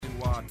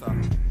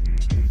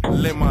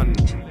Lemon,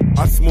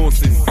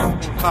 osmosis,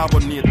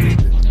 carbonated,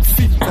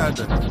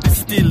 filtered,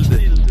 distilled.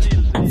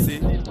 See,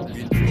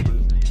 we in trouble.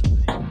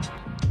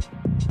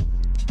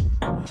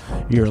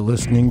 You're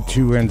listening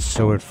to And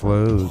So It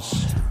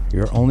Flows,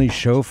 your only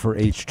show for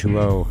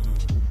H2O.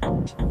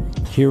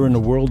 Here in the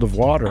world of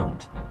water,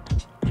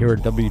 here at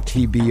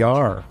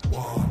WTBR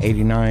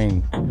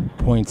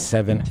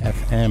 89.7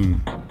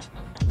 FM.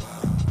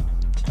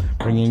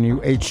 Bringing you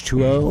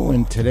H2O,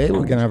 and today we're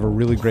going to have a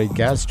really great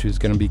guest who's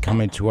going to be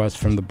coming to us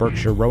from the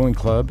Berkshire Rowing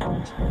Club.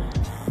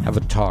 Have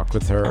a talk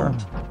with her,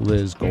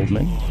 Liz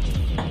Goodman.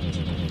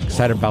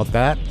 Excited about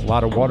that. A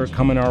lot of water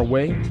coming our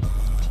way.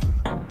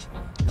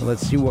 And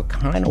let's see what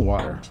kind of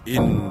water.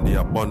 In the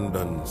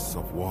abundance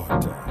of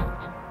water,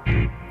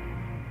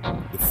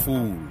 the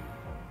fool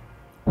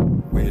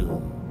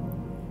will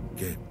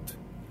get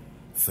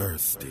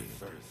thirsty.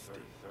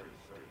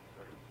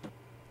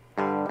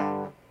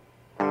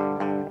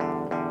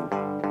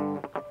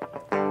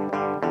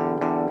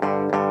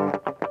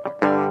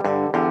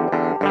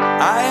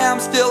 I am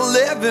still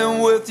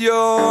living with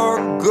your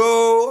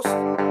ghost,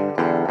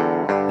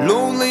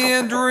 lonely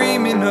and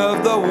dreaming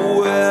of the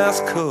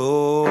West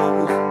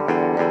Coast.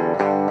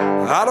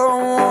 I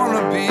don't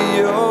wanna be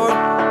your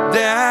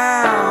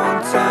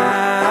downtime,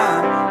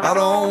 I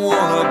don't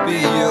wanna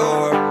be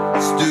your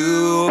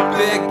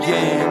stupid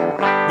game.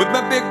 With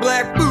my big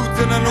black boots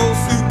and an old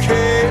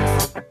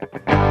suitcase,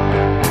 I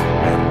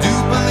do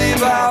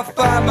believe I'll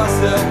find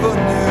myself a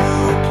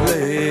new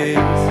place.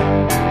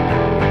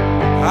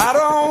 I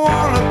don't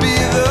wanna be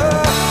the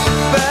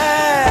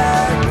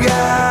bad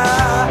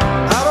guy,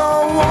 I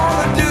don't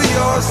wanna do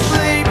your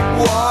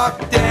sleepwalk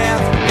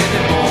dance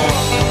anymore.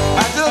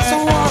 I just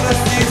wanna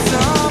see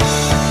some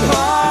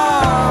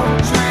palm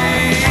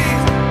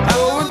trees, I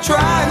will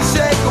try to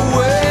shake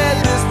away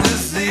this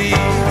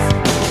disease.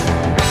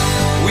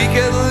 We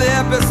could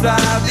live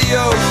beside the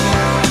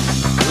ocean,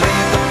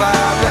 leave the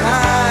fire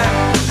behind,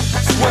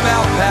 swim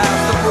out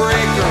past the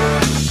breaker,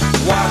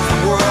 watch the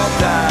world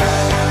die.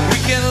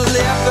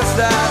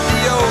 Beside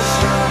the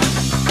ocean,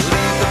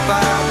 leave the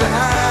fire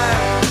behind,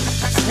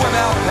 swim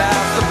out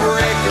past the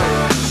breaker,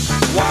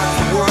 watch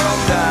the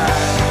world die.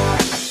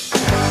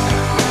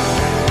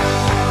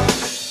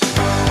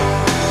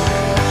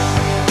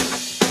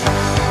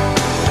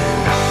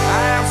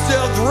 I am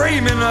still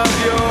dreaming of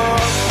your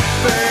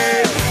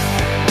face,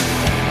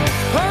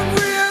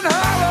 hungry and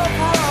hollow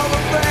for all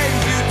the things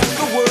you took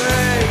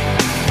away.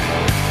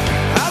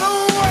 I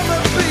don't wanna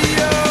be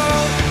your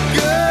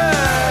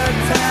good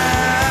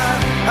time,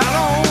 I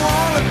don't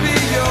wanna be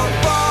your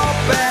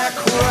fallback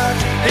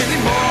crutch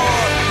anymore.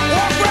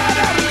 Walk right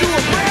out into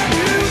a brand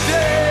new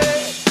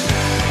day.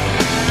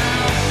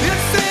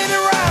 Insane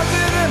and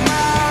rising in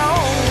my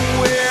own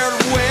weird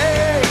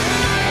way.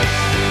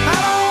 I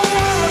don't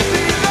wanna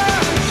be the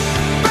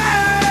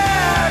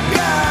bad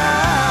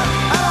guy,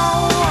 I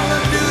don't wanna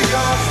do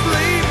your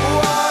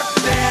sleepwalk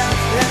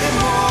dance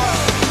anymore.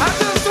 I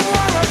just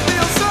wanna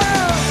feel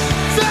some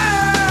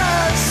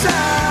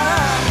sunshine,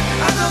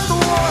 I just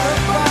wanna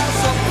find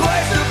some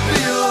place to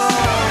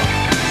belong.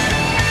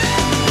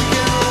 We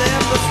can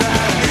live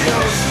beside the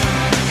ocean,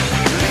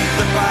 leave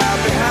the fire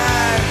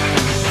behind,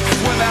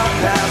 swim out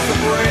past the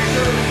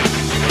breaker,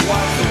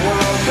 watch the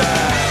world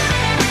die.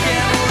 We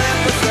can live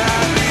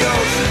beside the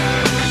ocean,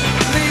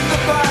 leave the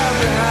fire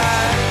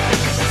behind,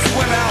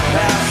 swim out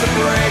past the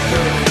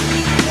breaker,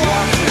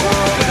 watch the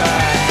world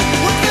die.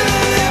 We can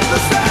live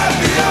beside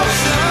the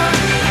ocean,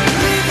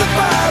 leave the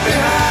fire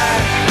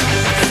behind,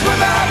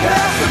 swim out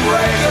past the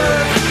breaker,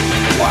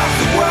 watch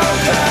the world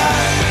die.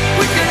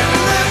 We can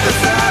live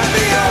beside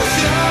the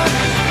ocean,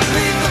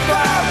 leave the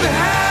fire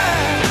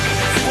behind,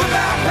 swim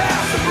out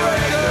past the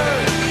breaker,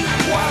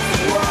 watch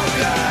the world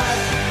die.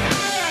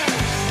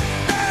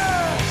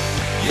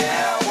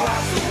 Yeah,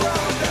 watch the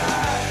world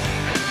die.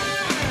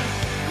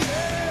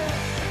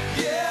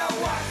 Yeah,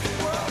 watch the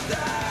world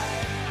die.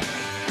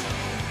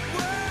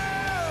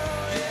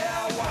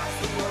 Yeah, watch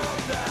the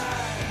world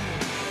die.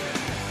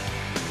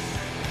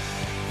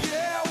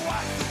 Yeah,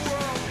 watch the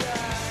world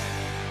die.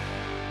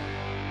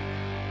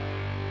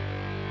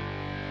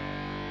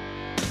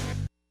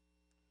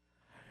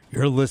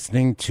 You're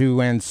listening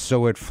to And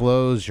So It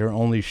Flows, your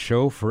only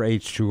show for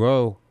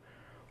H2O.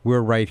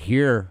 We're right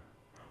here.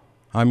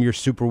 I'm your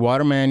super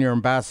waterman, your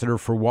ambassador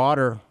for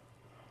water,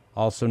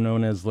 also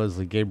known as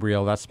Leslie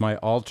Gabriel. That's my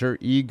alter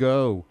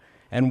ego.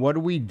 And what do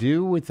we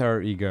do with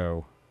our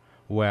ego?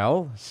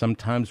 Well,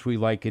 sometimes we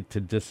like it to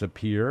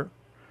disappear.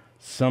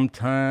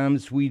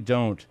 Sometimes we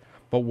don't.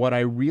 But what I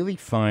really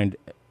find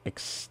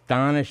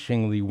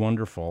astonishingly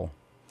wonderful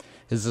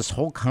is this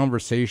whole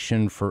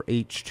conversation for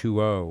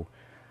H2O.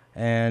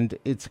 And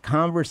it's a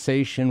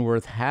conversation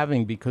worth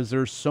having because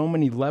there's so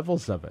many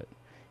levels of it.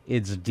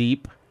 It's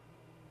deep,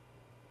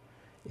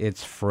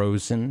 it's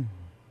frozen,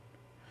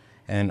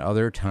 and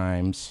other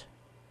times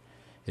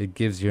it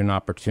gives you an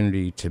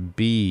opportunity to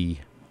be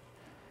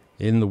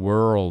in the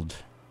world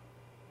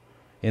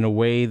in a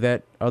way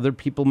that other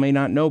people may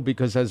not know,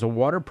 because as a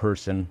water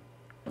person,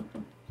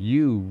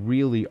 you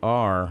really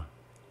are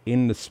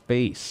in the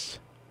space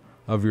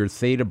of your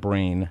theta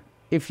brain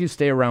if you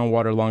stay around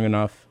water long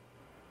enough.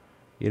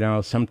 You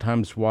know,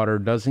 sometimes water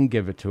doesn't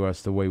give it to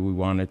us the way we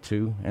want it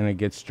to, and it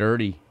gets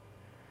dirty,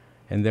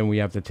 and then we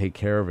have to take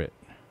care of it.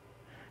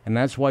 And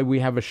that's why we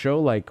have a show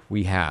like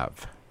we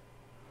have.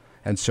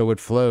 And so it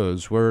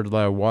flows. We're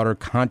the water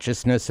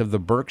consciousness of the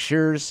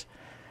Berkshires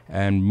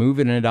and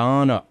moving it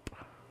on up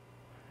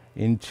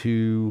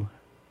into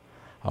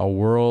a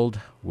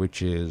world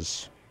which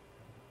is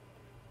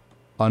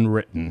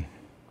unwritten.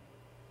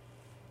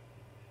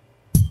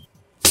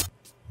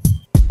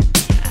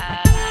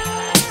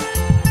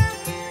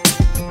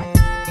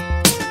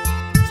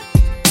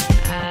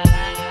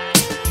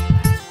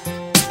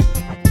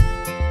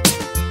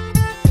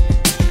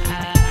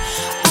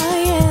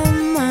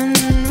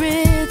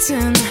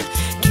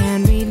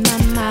 Can't read my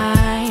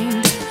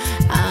mind,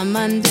 I'm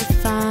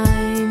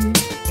undefined.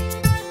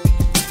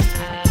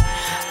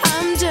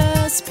 I'm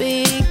just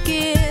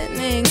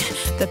beginning,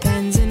 the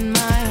pen's in my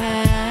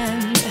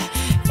hand,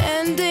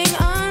 ending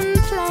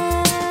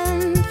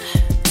unplanned.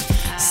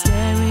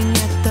 Staring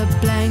at the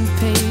blank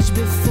page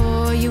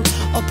before you,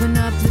 open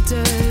up the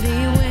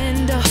dirty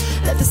window,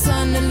 let the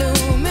sun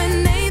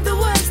illuminate the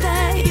words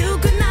that you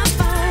could not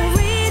find.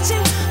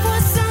 Reaching for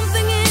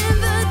something in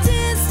the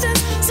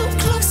distance, so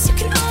close you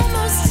can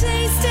almost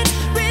taste it.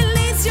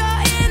 Release your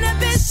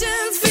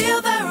inhibitions,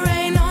 feel the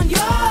rain on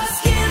your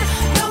skin.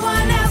 No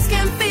one else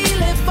can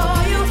feel it for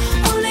you,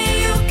 only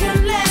you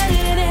can let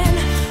it in.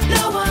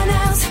 No one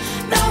else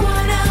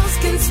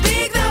can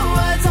speak the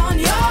words on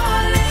your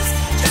lips.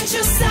 Drench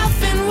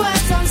yourself in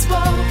words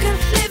unspoken,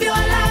 live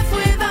your life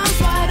with arms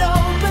wide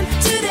open.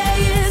 Today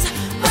is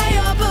where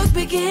your book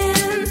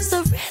begins,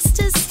 the rest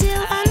is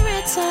still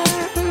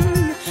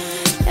unwritten.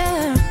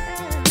 Yeah.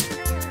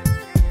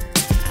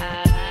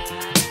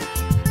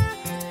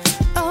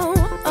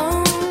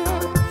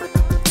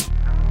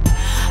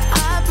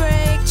 I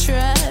break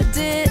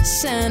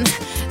tradition.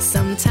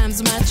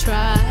 Sometimes my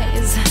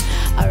tries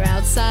are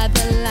outside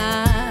the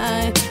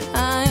line.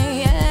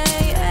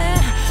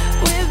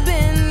 We've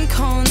been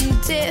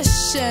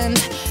conditioned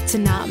to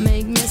not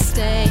make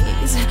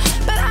mistakes,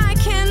 but I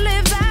can't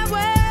live that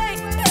way.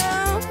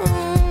 No.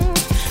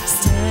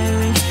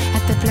 Staring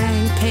at the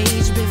blank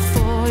page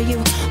before you,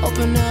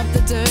 open up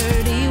the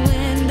dirty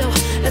window,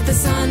 let the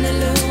sun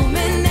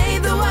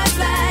illuminate the words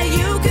that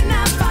you could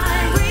not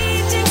find.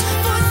 Reaching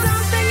for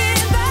something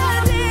in the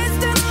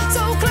distance,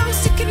 so close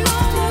you can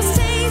almost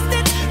taste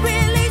it.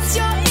 Release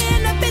your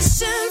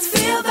inhibitions,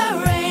 feel the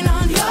rain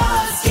on your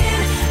skin.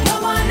 No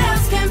one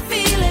else can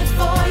feel it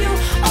for you,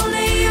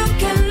 only you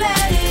can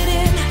let it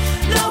in.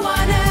 No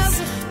one else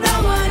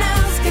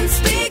can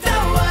speak the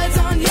words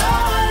on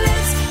your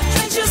lips.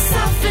 Drench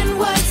yourself in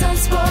words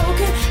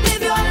unspoken,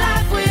 live your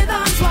life with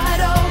arms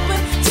wide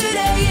open.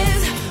 Today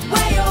is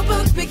where your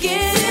book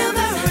begins. Feel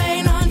the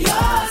rain on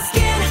your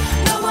skin.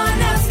 No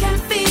one else can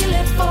feel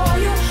it for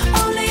you,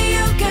 only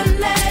you can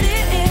let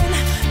it in.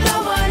 No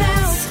one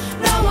else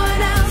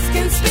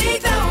can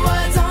speak the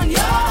words on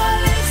your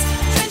lips.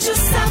 Drench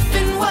yourself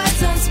in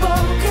words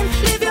unspoken,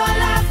 live your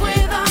life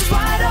with arms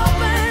wide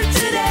open.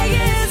 Today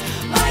is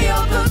where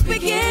your book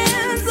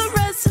begins, the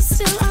rest is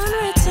still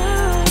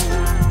unwritten.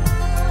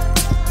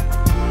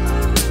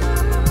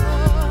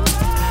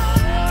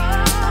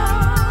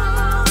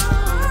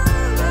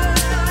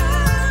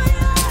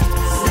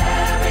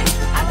 Staring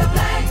at the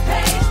blank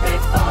page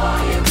before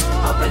you,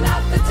 open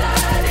up the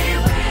dirty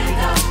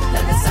window,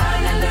 let the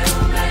sun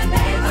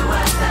illuminate the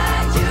words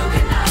that you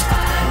cannot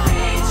find.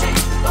 Reaching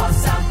for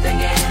something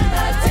in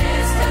the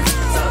distance,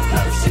 so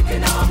close you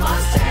can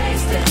almost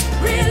taste it.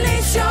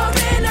 Release your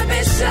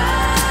inhibitions,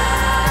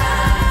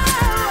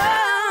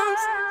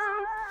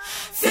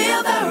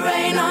 feel the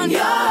rain on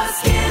your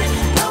skin.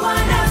 No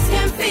one else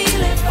can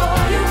feel it for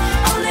you,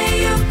 only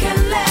you can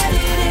let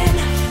it in.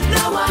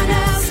 No one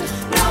else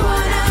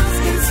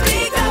can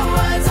speak the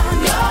words on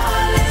your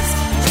lips.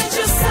 Drench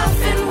yourself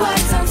in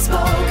words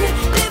unspoken,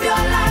 live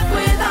your life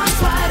with arms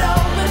wide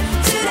open.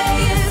 Today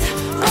is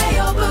where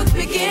your book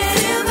begins.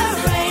 Feel the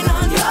rain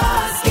on your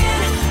skin.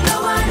 No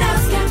one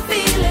else can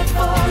feel it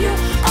for you,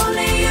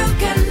 only you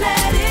can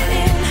let it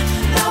in.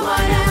 No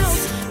one else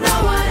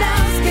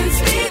can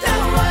speak the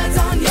words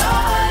on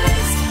your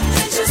lips.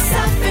 Drench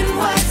yourself in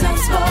words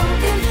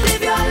unspoken,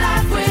 live your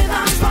life with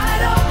arms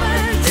wide open.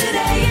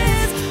 Today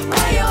is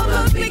where your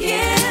book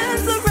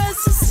begins, the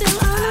rest is still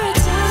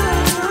unwritten.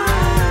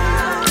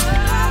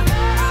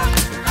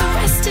 The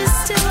rest is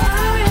still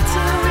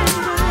unwritten.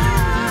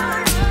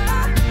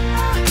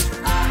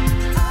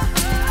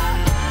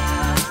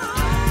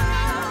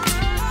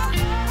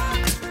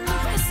 The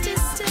rest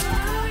is still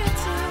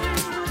unwritten.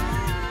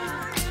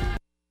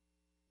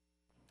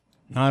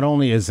 Not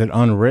only is it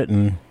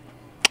unwritten,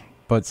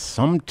 but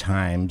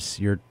sometimes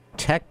your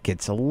tech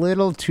gets a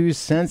little too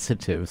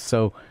sensitive.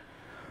 So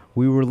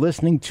we were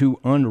listening to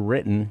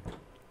Unwritten,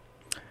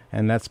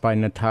 and that's by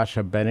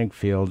Natasha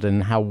Bedingfield,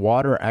 and how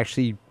water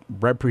actually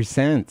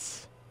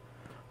represents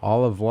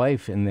all of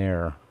life in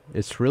there.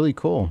 It's really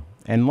cool.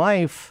 And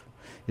life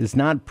is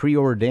not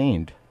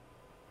preordained.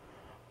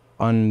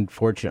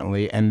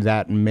 unfortunately, and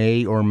that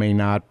may or may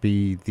not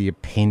be the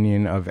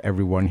opinion of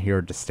everyone here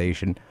at the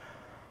station.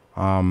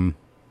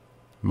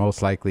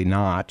 Most likely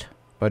not,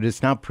 but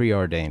it's not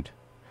preordained.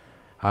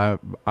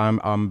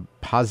 I'm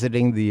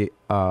positing the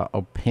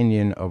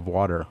opinion of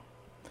water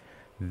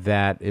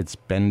that it's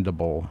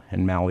bendable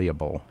and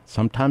malleable.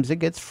 Sometimes it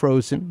gets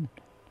frozen.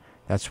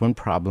 That's when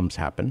problems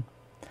happen.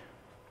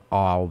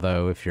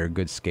 Although, if you're a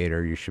good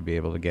skater, you should be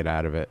able to get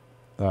out of it.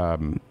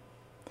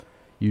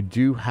 You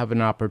do have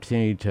an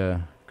opportunity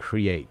to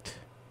create.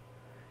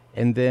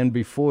 And then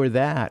before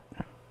that,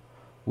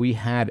 we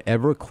had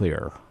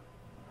Everclear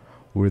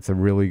with a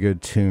really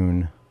good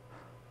tune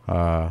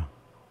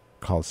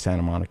called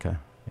Santa Monica.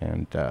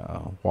 And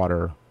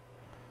water.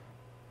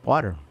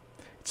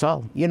 It's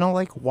all,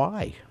 like,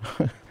 why?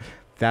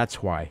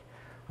 That's why.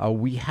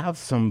 We have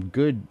some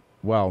good,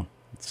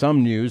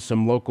 some news,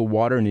 some local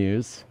water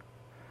news.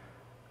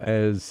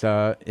 As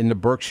in the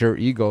Berkshire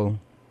Eagle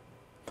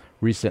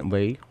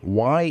recently,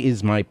 why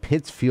is my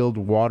Pittsfield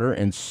water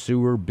and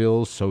sewer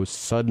bill so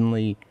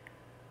suddenly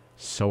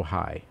so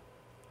high?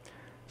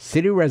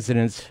 City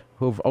residents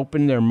who have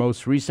opened their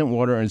most recent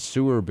water and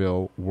sewer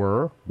bill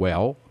were,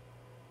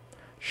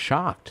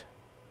 shocked.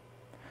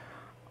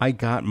 I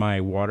got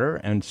my water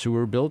and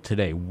sewer bill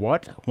today.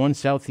 What? One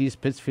Southeast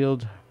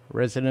Pittsfield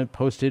resident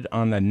posted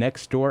on the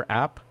Nextdoor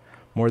app.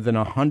 More than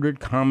 100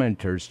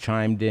 commenters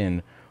chimed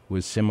in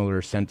with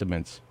similar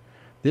sentiments.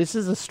 This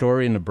is a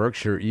story in the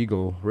Berkshire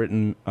Eagle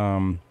written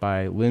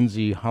by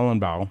Lindsay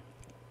Hollenbaugh.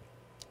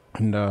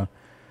 And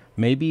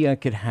maybe I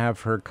could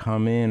have her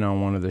come in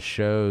on one of the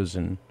shows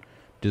and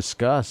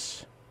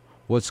discuss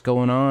what's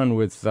going on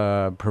with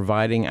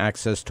providing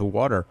access to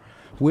water,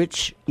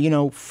 which,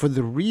 for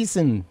the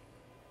reason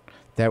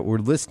that we're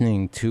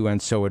listening to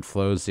And So It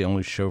Flows, the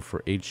only show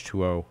for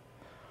H2O,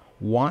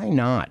 why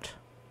not?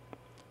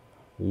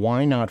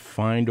 Why not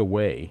find a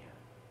way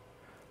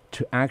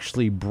to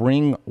actually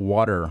bring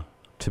water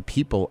to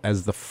people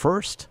as the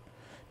first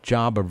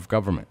job of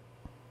government?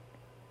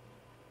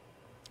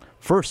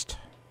 First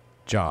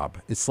job.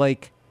 It's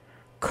like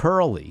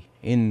Curly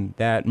in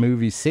that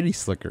movie City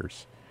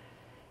Slickers.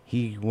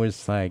 He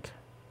was like,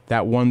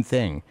 that one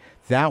thing.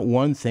 That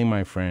one thing,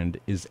 my friend,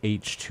 is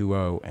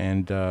H2O.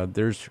 And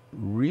there's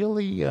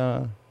really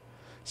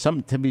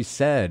something to be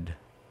said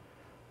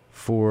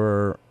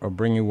for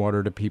bringing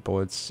water to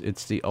people.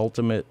 It's the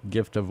ultimate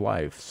gift of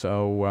life.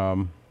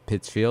 So,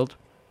 Pittsfield,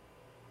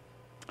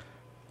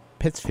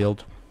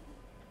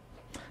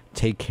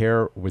 take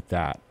care with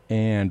that.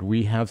 And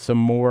we have some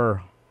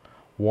more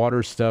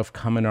water stuff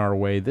coming our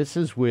way. This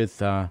is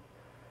with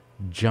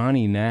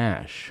Johnny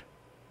Nash.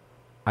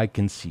 I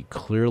Can See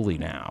Clearly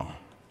Now.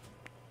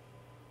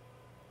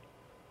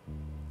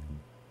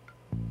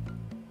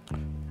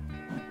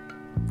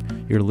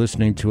 You're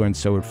listening to And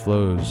So It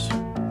Flows,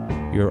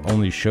 your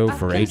only show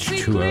for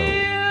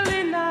H2O.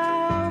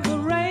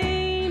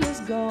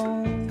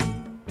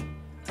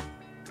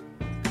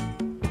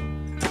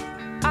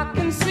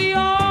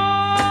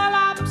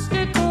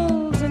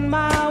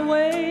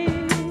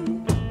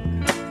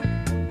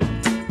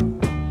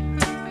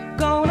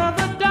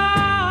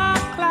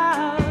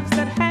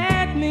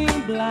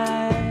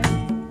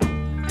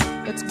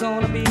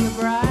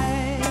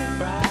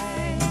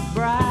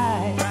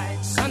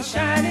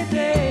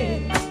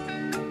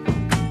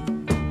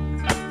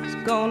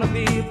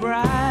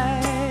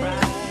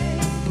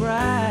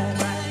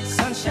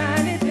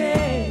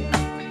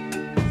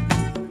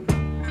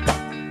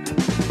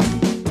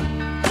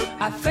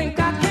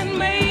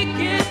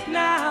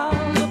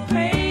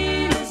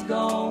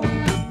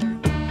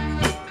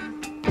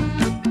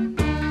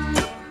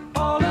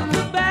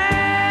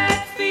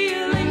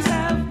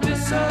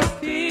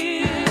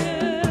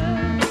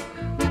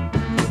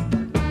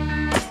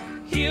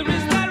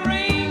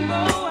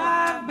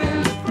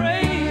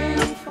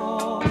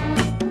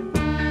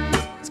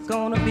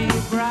 Gonna be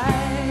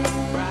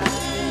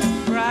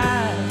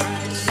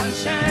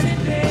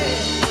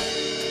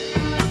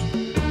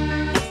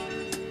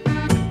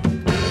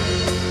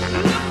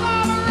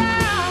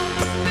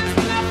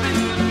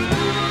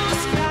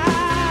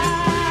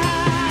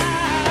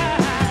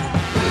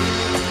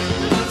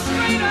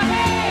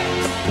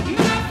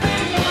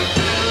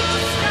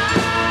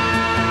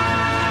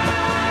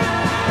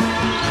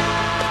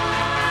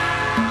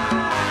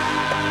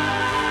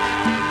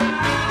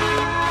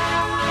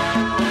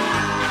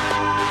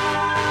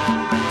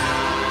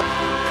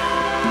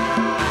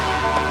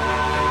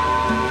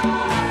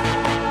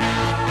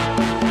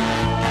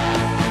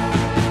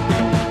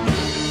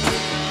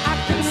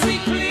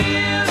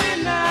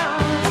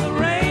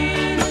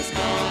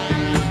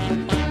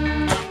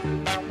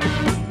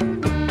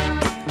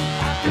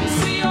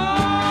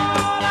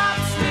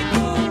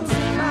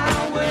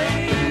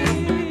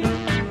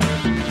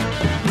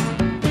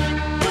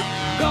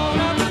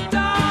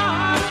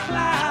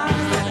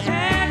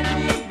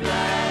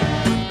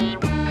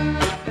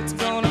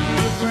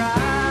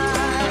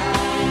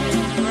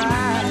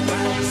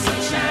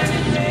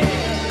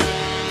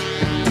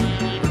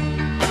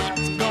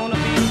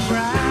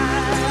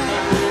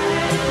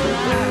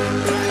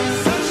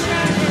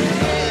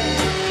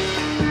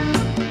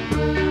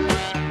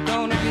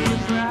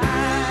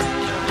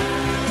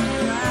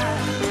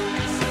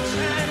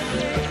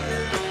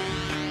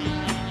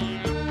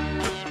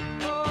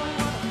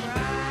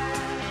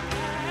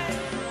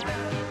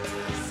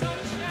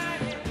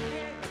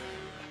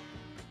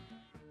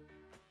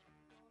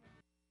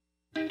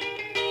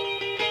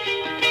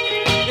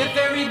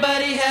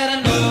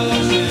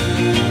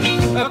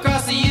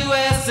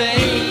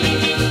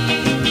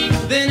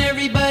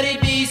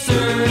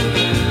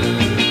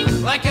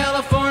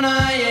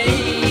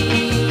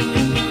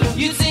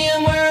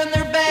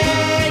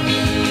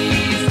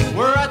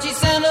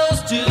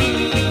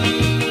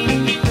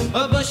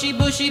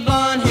bushy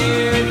blonde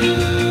hairdo,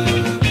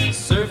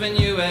 surfing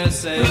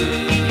USA.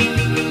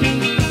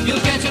 You'll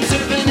catch him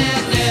surfing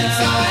at Del,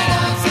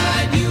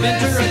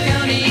 Ventura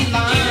County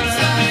line,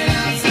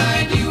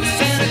 Santa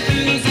Cruz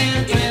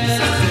and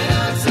Twist,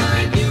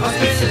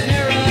 Australia's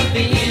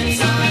Caribbean,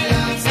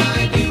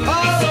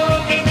 all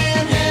over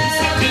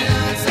Manhattan,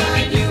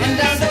 and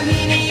down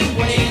Doheny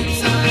Way.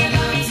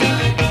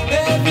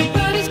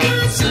 Everybody's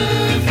gone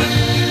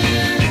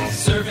surfing,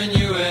 surfing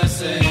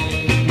USA.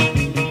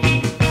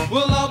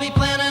 We'll all be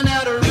planning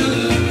out a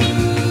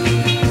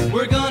route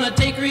we're gonna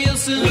take real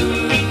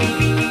soon.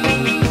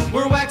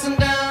 We're waxing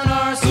down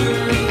our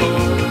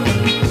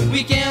surfboard,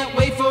 we can't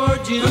wait for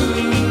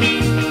June.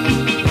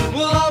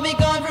 We'll all be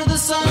gone for the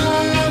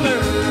summer,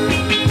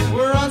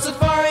 we're on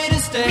safari to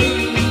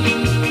stay.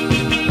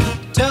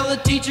 Tell the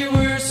teacher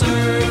we're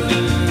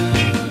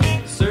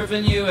surfing,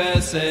 surfing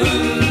USA.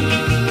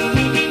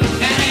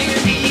 And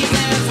Anchor Keys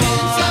and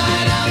Swan,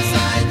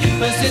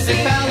 Pacific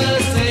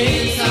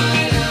Palisades,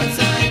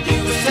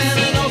 San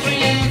Onofre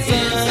and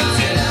Sun,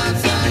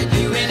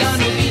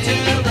 Redondo Beach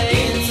and LA,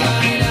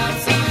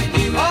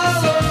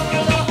 all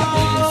over La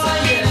Jolla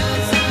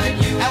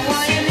and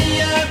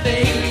Waimea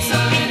Bay.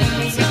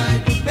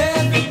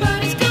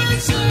 Everybody's gone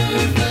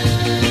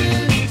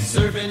surfing,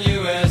 surfing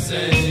USA.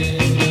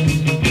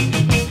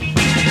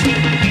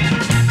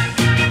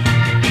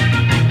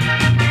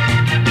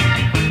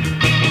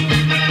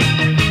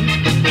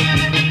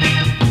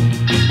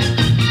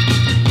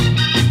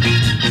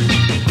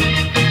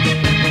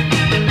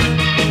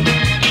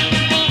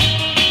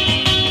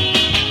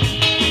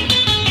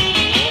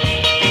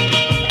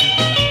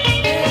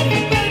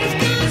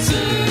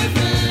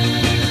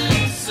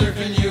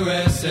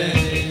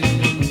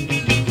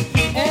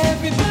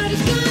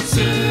 Everybody's gone surfing, surfing USA. Everybody's gone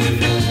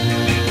surfing,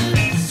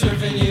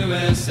 surfing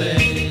USA.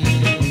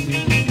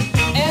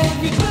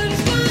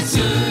 Everybody's gone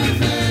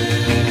surfing,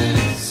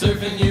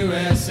 surfing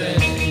USA.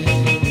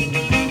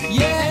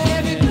 Yeah,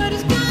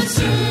 everybody's gone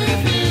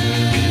surfing,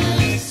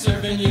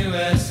 surfing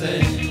USA.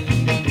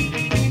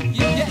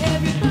 Yeah,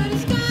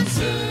 everybody's gone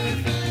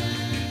surfing,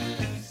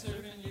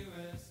 surfing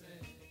USA.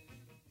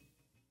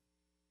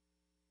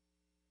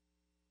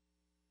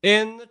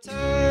 In the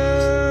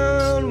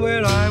town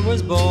where I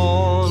was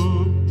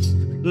born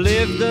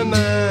lived a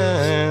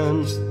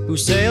man who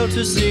sailed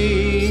to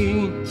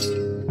sea,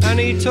 and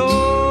he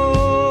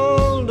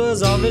told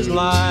us of his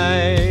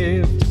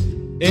life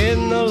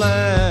in the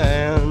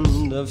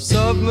land of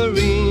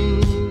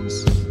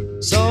submarines.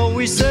 So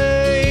we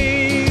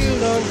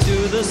sailed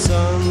onto the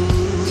sun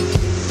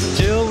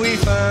till we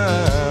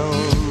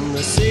found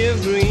the sea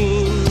of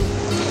green,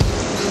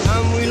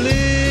 and we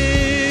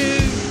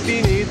lived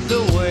beneath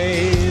the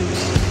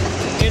waves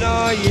in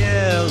our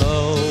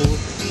yellow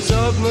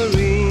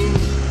submarine.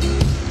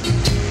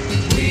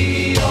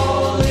 We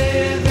all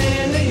live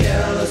in a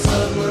yellow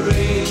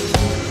submarine,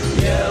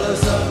 yellow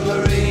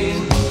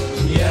submarine,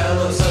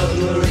 yellow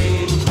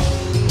submarine.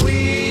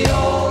 We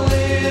all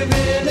live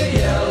in a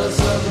yellow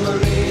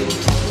submarine,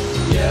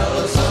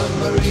 yellow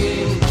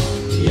submarine,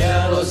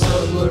 yellow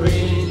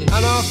submarine.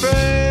 And our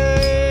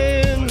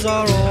friends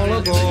are all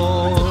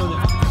aboard,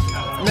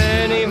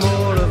 many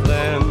more of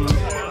them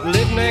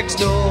live next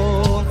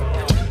door,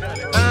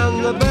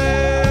 and the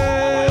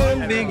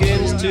band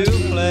begins to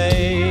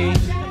play.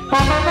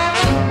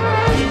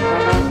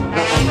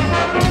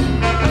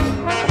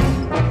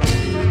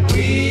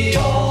 We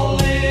all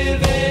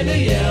live in a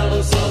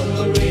yellow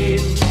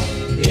submarine,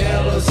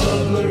 yellow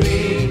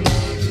submarine,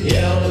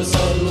 yellow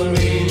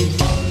submarine.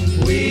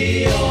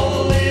 We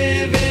all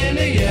live in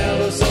a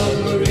yellow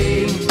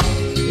submarine,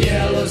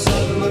 yellow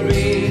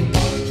submarine,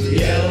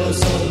 yellow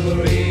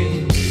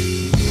submarine.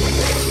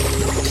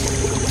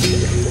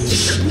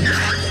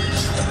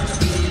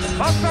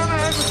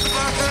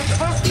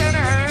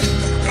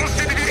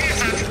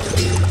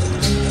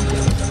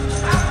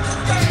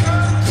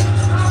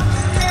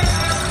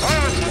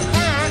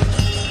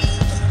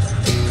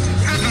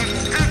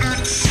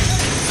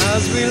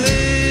 As we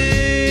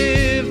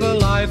live a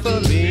life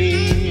of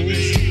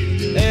ease,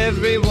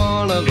 every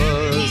one of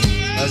us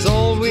has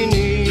all we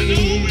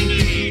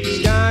need.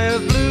 Sky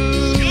of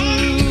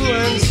blue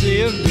and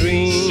sea of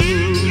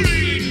green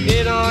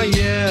in our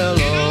yellow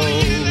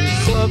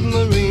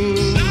submarine.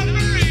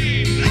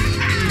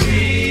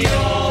 We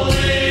all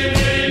live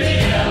in a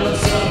yellow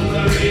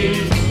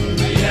submarine,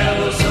 a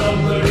yellow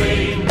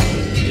submarine,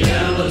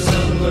 yellow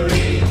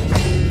submarine.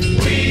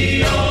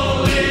 We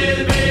all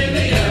live in a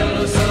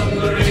yellow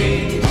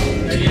submarine,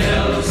 a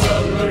yellow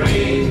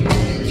submarine,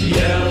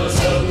 yellow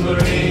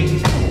submarine.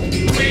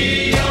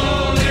 We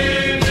all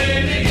live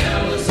in a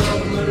yellow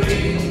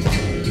submarine,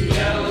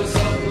 yellow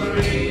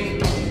submarine,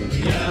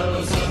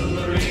 yellow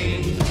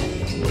submarine.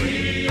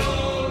 We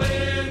all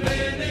live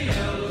in a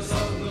yellow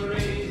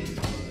submarine,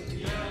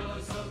 yellow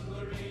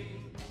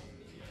submarine.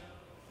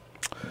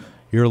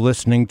 You're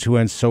listening to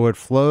And So It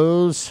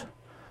Flows,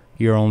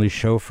 your only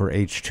show for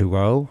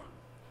H2O.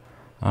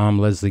 I'm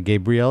Leslie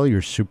Gabriel,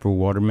 your super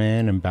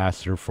waterman,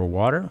 ambassador for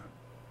water,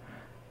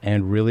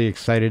 and really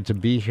excited to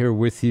be here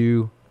with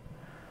you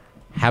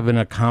having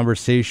a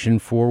conversation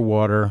for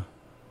water,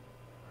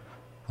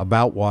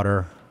 about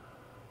water,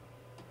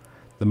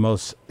 the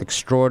most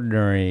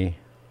extraordinary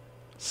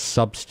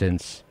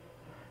substance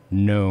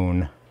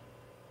known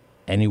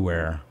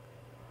anywhere.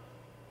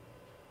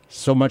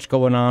 So much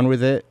going on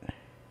with it,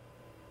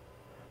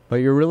 but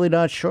you're really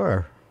not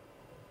sure.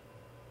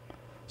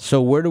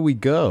 So where do we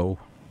go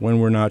when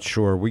we're not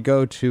sure? We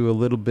go to a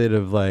little bit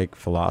of like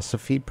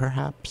philosophy,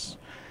 perhaps.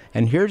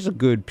 And here's a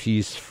good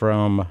piece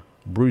from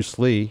Bruce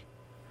Lee,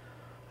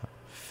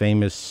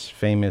 famous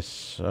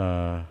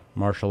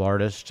martial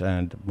artist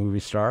and movie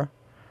star.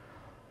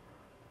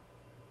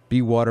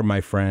 Be water,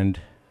 my friend.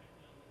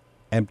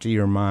 Empty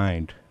your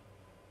mind.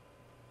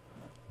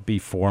 Be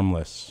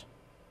formless.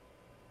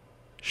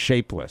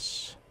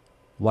 Shapeless.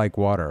 Like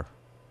water.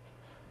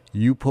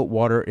 You put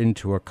water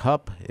into a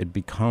cup, it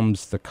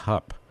becomes the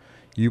cup.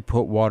 You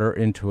put water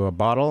into a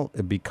bottle,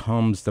 it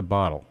becomes the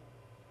bottle.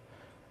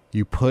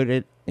 You put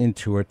it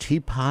into a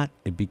teapot,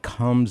 it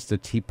becomes the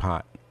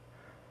teapot.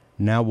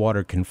 Now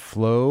water can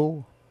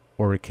flow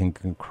or it can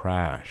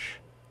crash.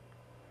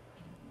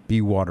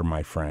 Be water,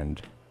 my friend.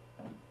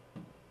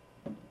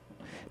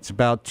 It's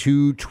about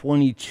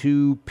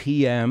 2:22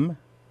 p.m.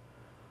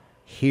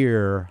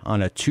 here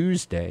on a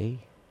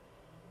Tuesday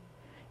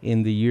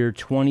in the year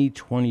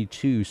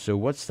 2022. So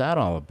what's that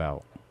all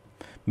about?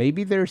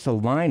 Maybe there's a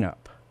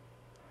lineup.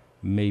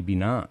 Maybe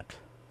not.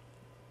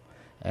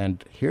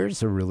 And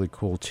here's a really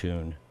cool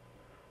tune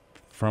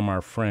from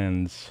our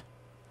friends,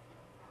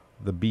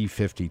 the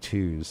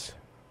B-52s,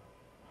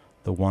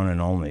 the one and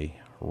only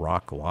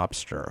Rock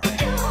Lobster. We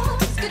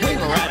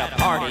were at a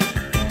party.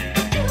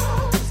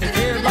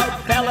 Severe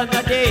love fell in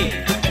the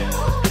day.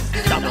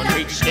 Someone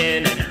reached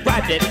in and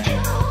grabbed it.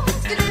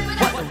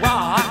 What a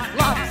rock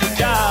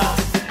lobster!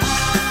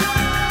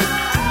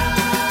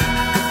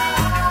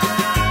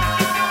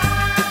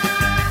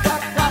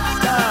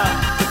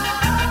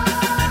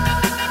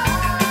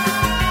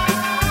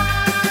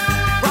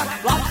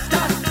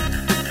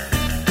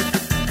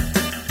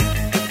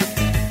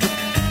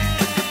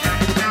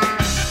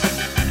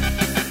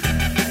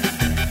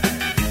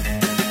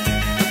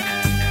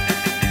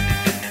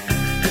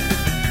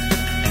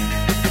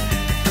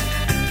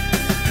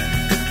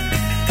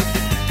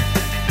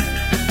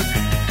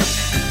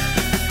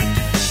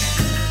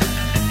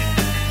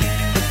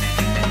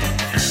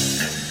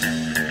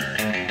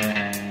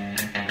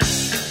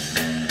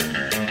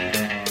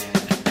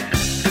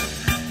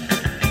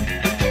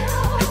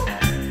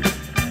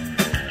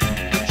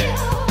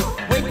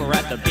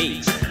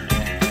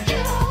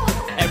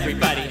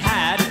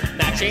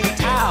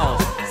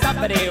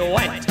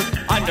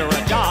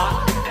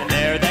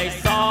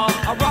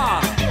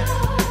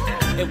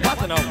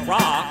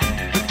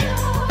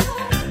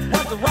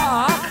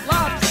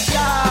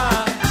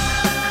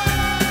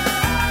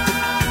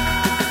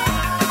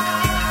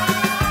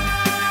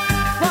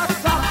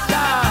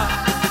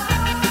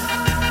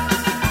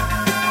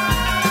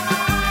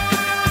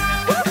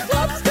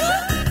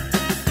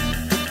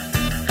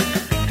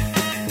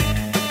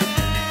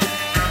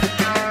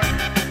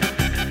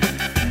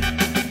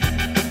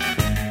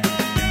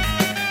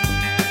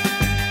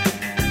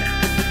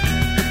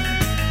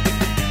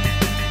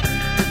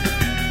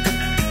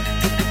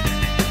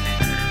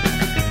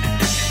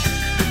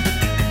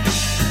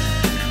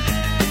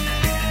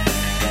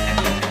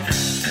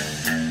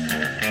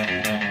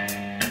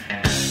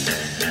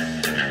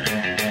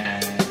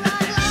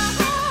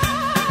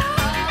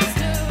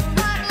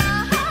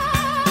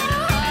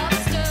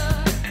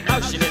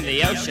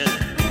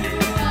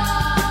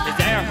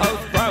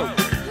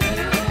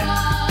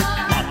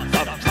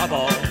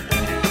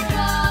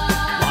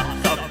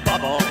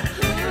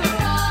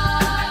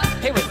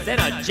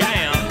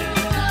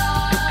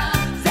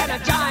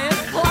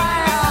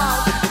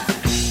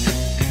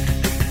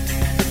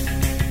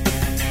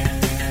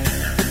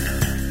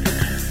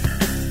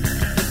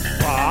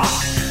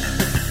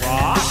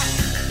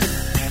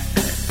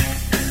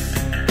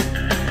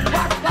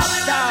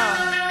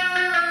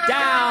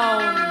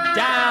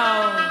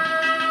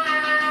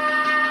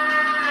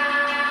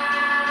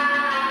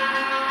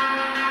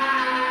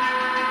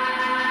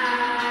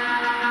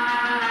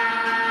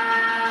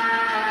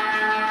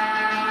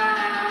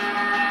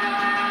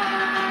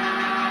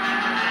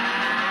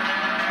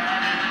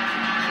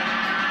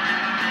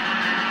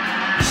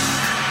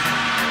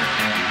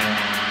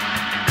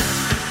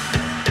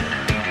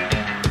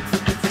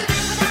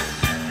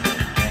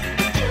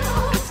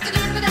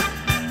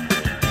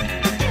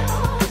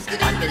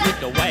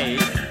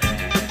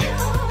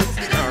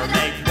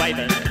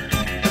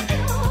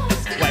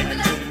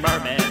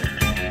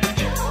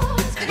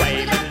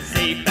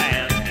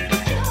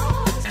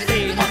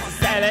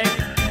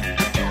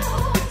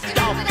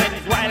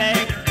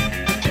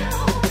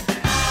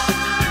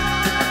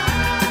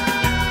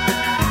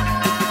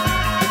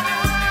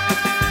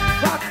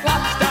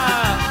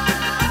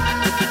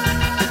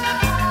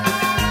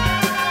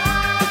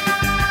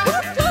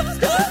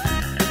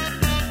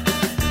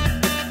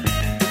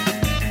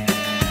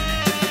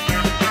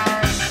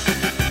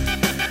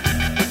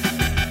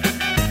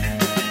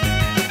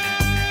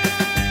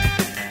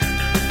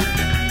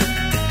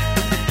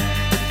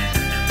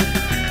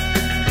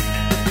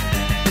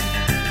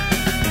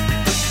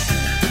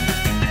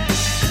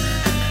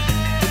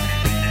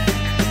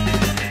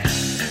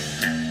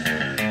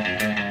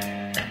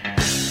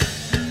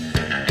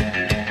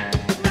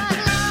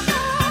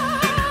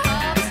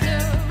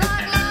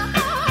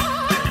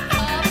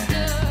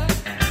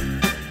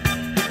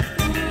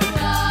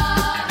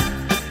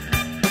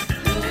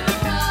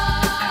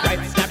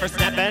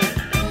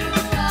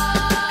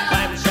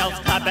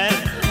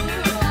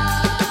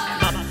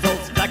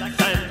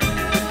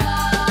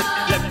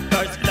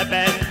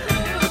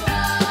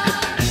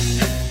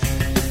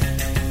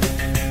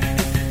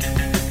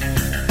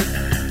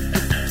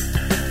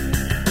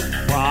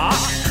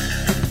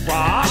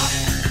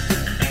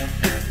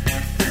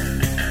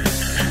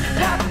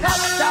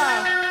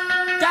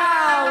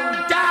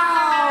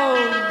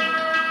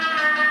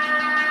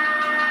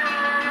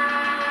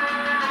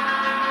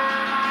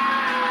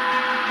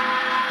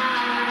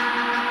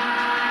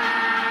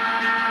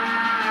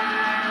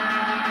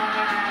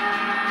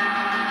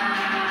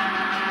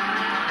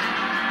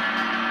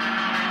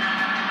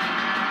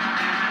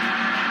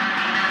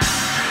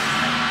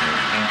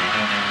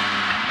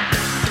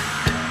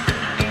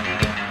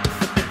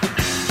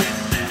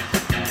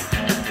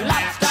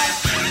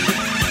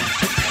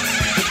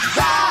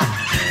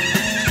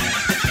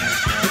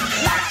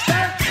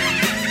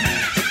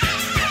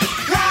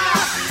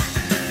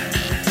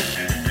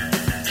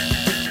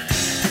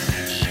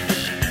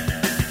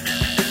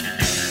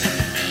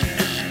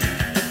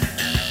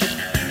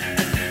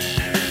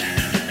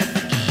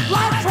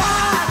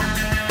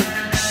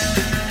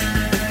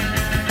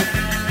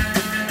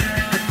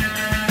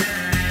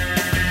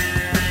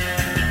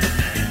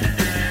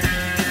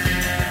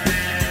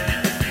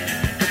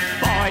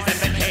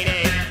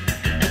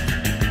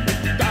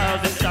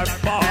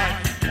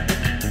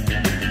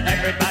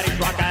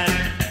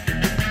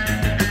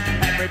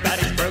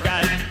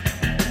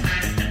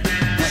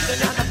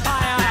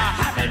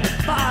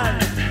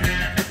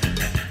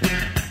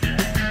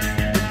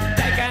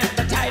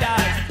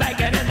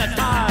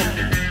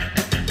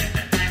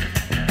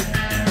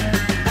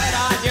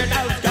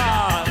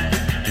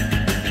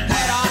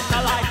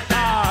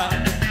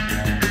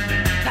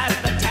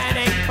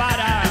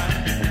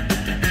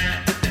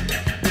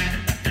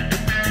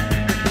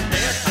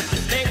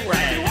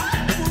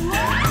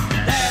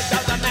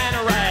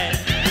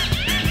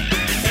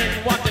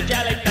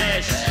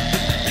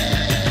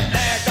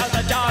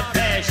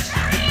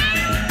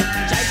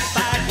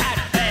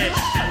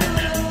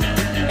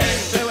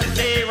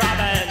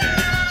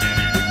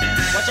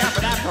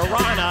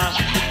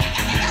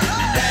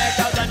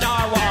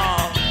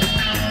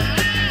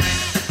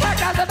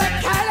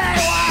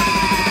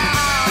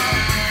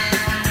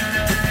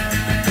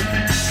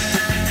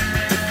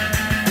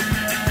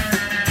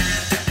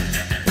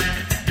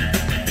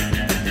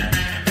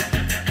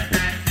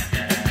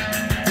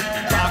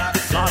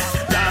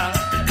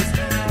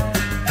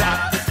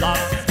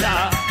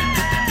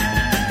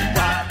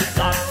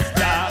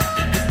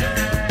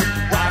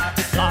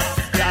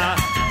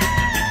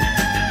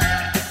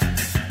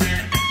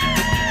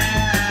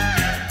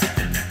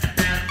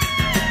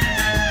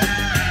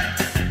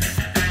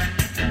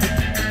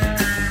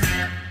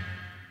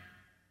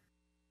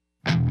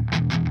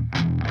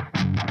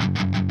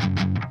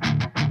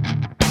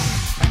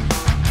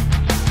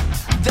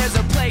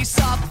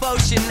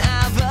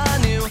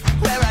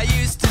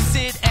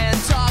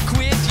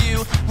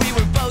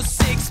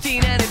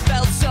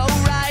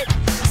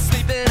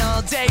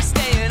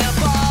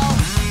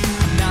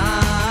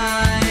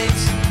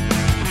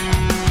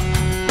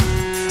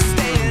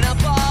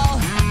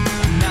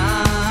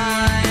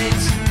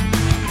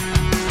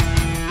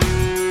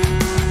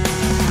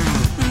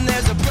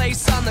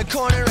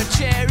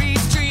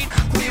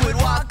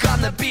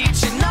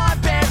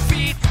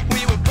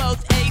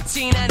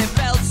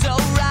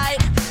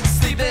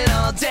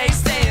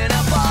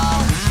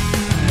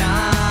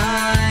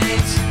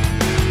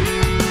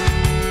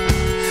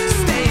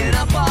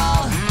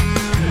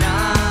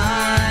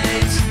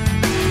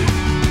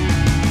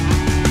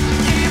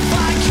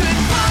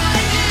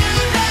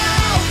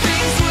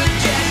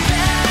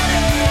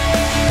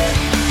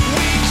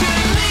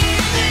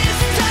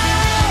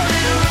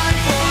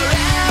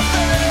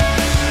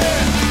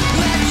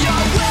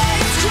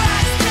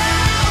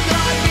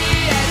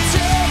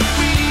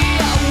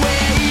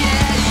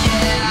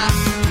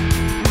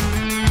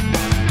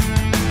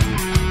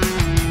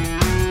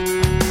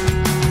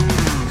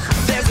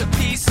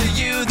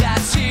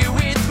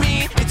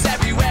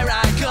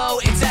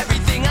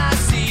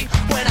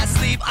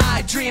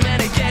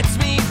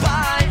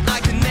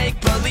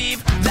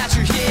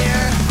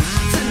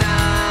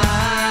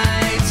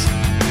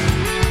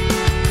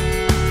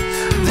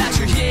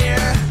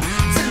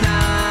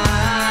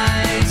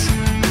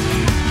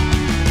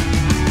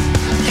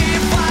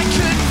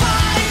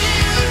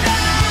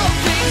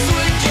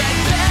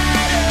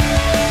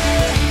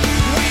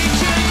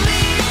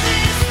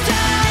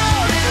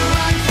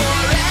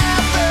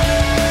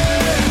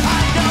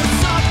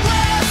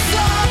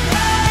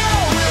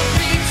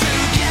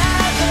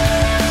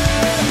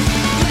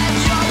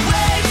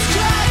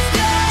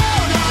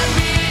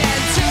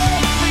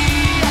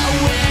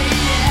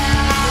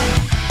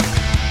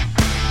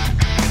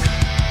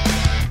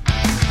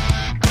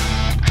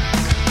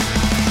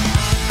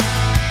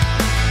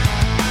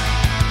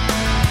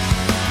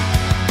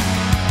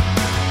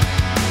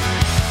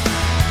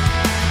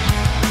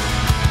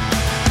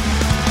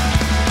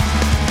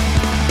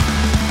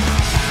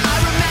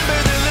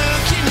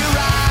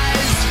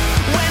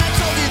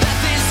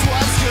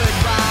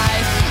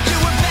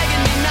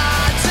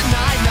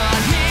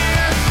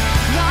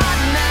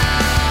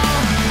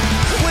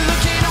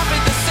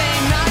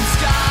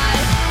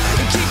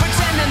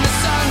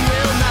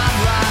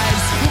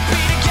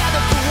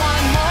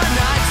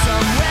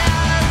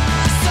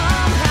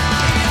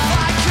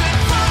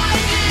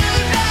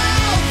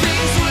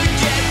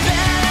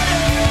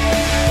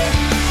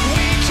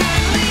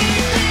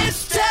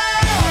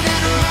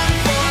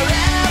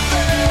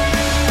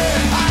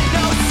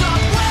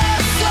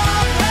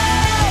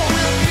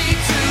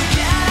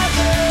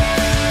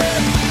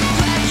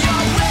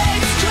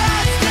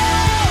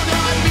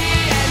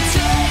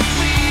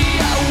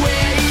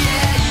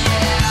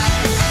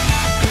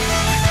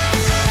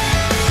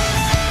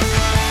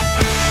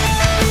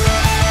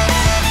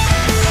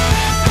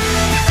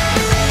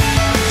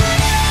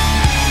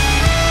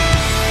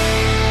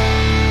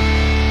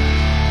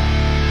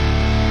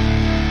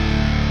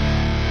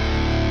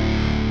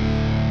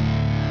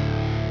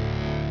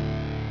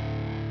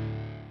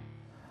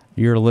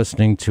 You're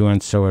listening to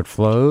And So It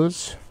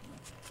Flows,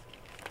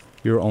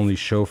 your only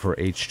show for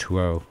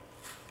H2O.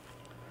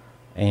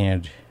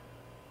 And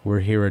we're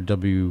here at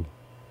WTBR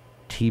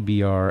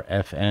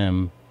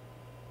FM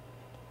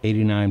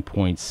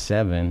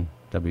 89.7,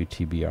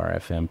 WTBR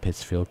FM,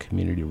 Pittsfield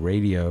Community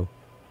Radio.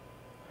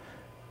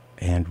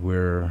 And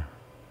we're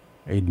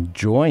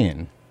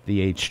enjoying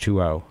the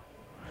H2O.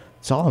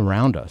 It's all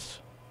around us.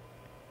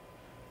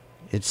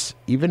 It's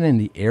even in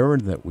the air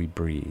that we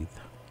breathe,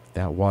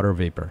 that water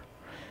vapor.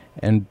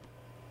 And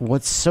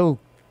what's so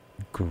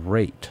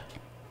great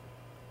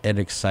and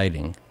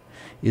exciting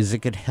is it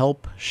could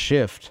help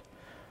shift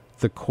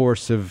the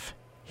course of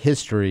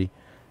history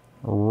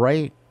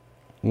right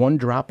one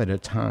drop at a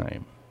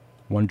time.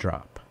 One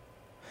drop.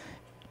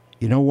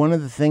 You know, one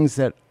of the things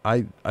that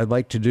I'd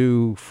like to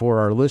do for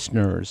our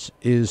listeners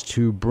is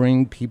to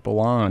bring people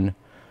on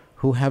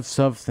who have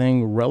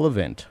something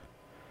relevant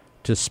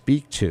to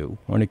speak to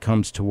when it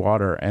comes to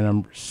water. And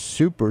I'm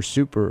super,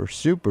 super,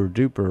 super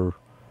duper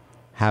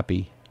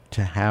happy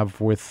to have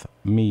with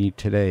me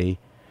today,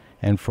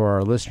 and for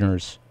our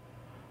listeners,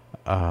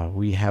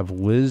 we have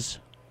Liz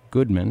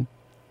Goodman,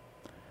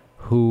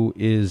 who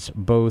is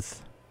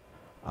both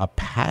a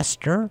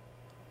pastor,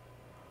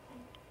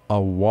 a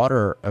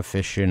water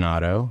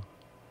aficionado,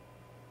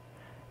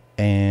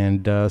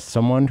 and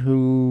someone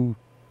who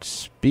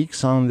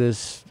speaks on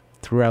this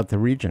throughout the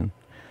region.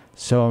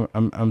 So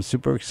I'm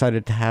super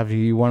excited to have you.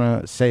 You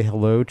want to say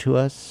hello to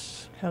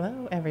us?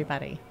 Hello,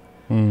 everybody.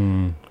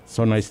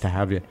 So nice to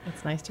have you.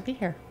 It's nice to be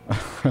here.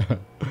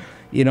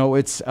 You know,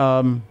 it's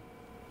a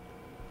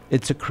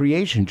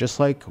creation, just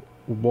like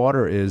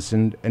water is.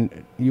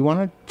 And you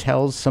want to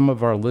tell some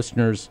of our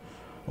listeners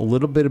a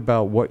little bit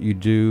about what you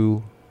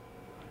do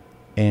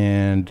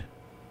and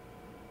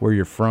where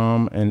you're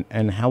from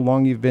and how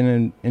long you've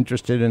been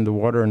interested in the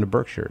water in the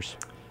Berkshires.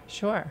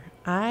 Sure.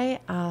 I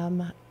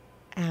am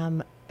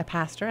a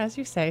pastor, as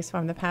you say, so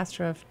I'm the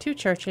pastor of two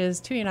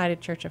churches, two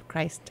United Church of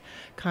Christ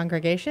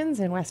congregations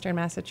in Western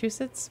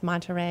Massachusetts,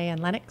 Monterey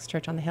and Lenox,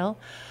 Church on the Hill.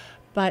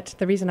 But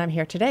the reason I'm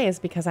here today is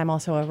because I'm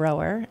also a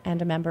rower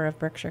and a member of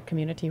Berkshire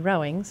Community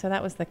Rowing. So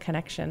that was the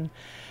connection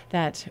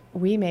that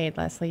we made,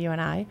 Leslie, you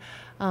and I,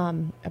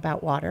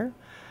 about water.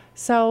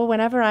 So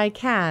whenever I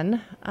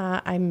can,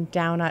 I'm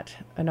down at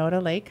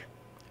Onoda Lake,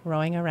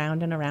 rowing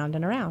around and around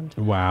and around.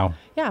 Wow.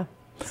 Yeah.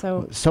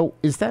 So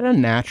is that a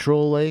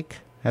natural lake?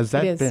 Has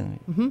that it is. been?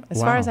 Mm-hmm. As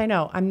far as I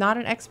know. I'm not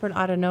an expert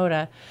on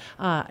Onoda.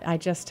 I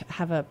just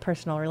have a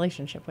personal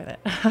relationship with it.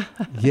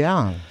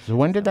 Yeah. So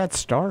when did that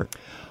start?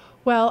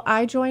 Well,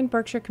 I joined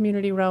Berkshire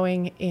Community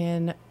Rowing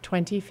in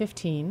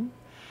 2015,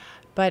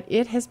 but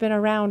it has been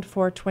around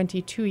for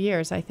 22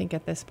 years, I think,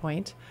 at this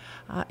point.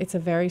 It's a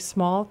very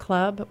small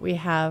club. We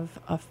have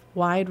a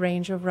wide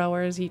range of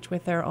rowers, each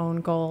with their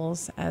own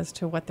goals as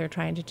to what they're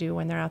trying to do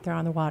when they're out there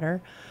on the water.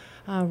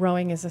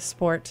 Rowing is a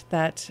sport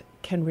that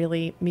can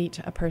really meet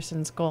a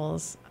person's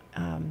goals,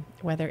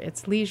 whether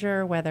it's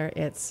leisure, whether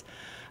it's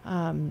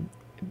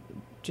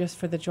just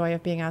for the joy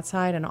of being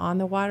outside and on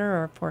the water,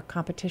 or for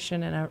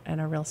competition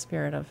and a real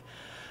spirit of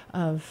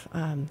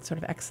sort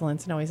of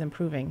excellence and always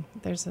improving.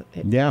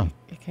 It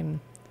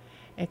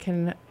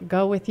can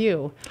go with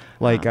you.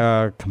 Like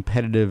a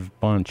competitive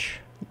bunch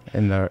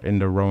in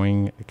the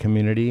rowing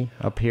community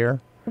up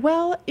here?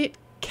 Well,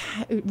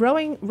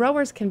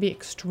 rowers can be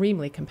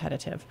extremely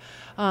competitive,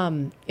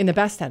 in the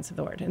best sense of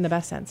the word. In the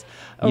best sense,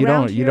 you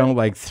don't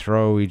like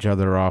throw each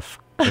other off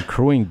the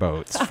crewing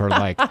boats for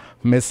like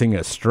missing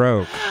a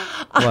stroke.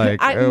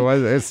 Like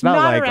it's not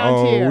like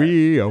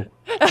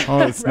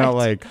it's not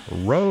like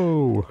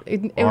row.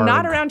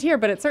 Not around here,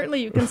 but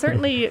you can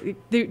certainly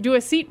do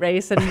a seat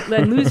race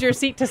and lose your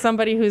seat to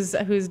somebody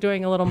who's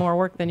doing a little more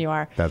work than you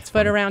are. That's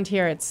funny. But around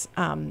here, it's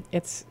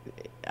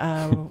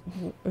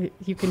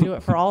you can do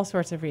it for all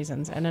sorts of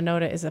reasons, and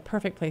Onoda is a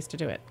perfect place to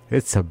do it.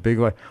 It's a big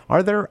one.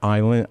 Are there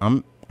islands?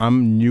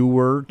 I'm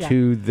newer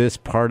to this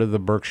part of the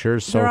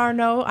Berkshires. So there are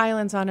no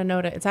islands on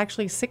Onoda. It's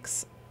actually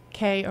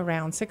 6,000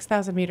 around,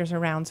 6,000 meters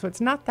around. So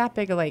it's not that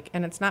big a lake,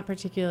 and it's not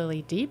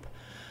particularly deep.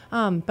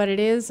 But it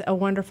is a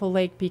wonderful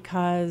lake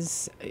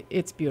because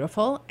it's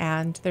beautiful,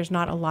 and there's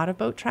not a lot of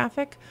boat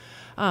traffic,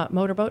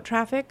 motorboat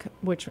traffic,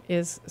 which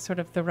is sort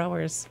of the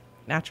rowers'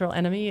 natural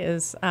enemy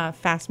is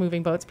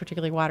fast-moving boats,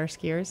 particularly water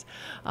skiers.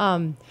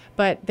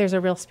 But there's a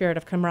real spirit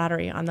of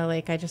camaraderie on the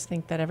lake. I just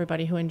think that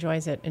everybody who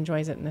enjoys it in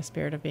the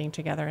spirit of being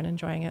together and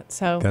enjoying it.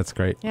 So that's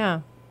great.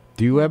 Yeah.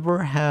 Do you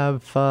ever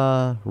have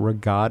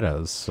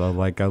regattas, so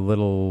like a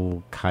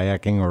little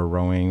kayaking or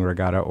rowing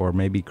regatta, or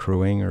maybe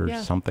crewing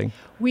or something?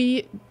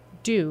 We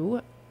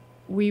do.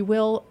 We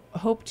will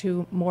hope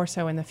to more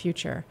so in the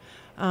future.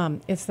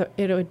 It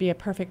would be a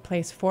perfect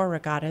place for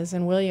regattas,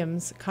 and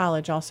Williams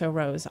College also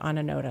rows on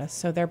Onoda.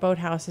 So their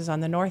boathouse is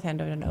on the north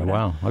end of Onoda.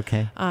 Wow,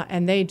 okay.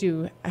 And they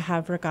do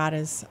have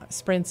regattas,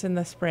 sprints in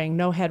the spring,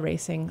 no head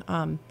racing,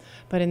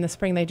 but in the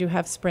spring they do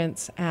have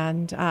sprints,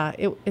 and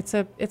it's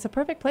a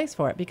perfect place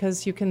for it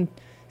because you can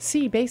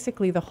see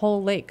basically the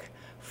whole lake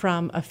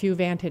from a few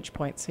vantage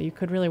points. So you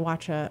could really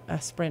watch a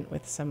sprint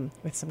with some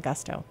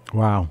gusto.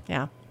 Wow.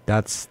 Yeah.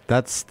 That's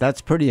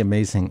pretty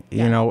amazing.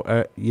 Yeah.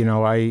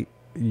 I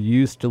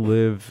used to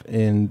live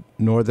in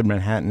northern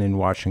Manhattan in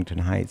Washington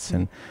Heights,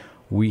 and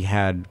we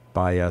had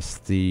by us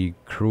the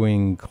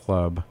crewing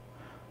club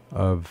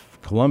of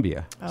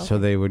Columbia. Okay. So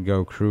they would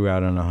go crew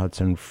out on the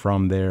Hudson.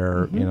 From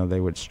there, they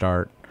would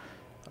start,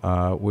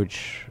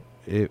 which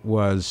it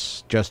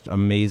was just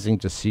amazing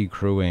to see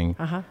crewing.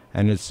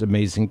 And it's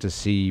amazing to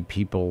see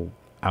people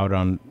out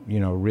on,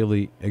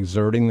 really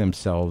exerting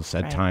themselves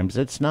at Right. times.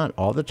 It's not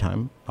all the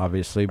time,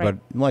 obviously, Right.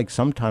 but like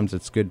sometimes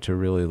it's good to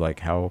really like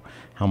how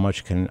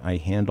much can I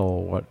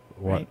handle, what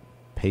Right.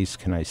 pace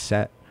can I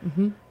set.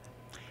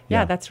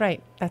 Yeah, that's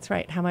right. That's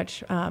right. How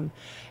much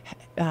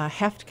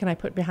heft can I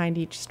put behind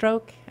each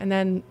stroke, and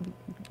then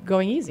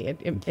going easy?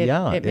 It makes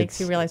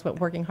it's- you realize what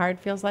working hard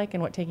feels like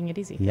and what taking it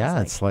easy feels Yeah,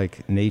 like. it's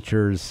like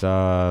nature's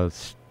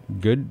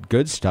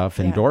good stuff.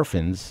 Yeah.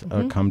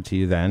 Endorphins come to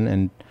you then.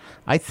 And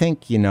I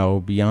think,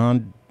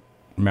 beyond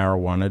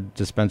marijuana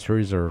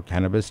dispensaries or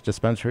cannabis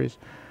dispensaries,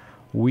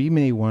 we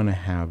may want to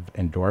have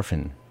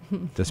endorphin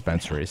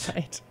dispensaries.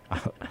 Right.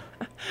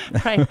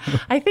 Right.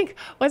 I think,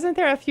 wasn't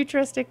there a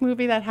futuristic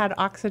movie that had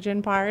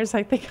oxygen bars?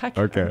 I think I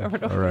can Okay, remember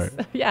what it all was.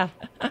 right. Yeah.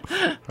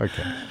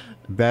 Okay.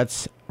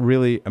 That's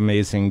really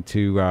amazing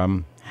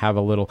to have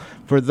a little.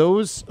 For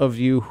those of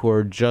you who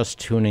are just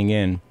tuning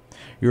in,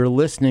 you're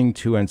listening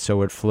to And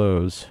So It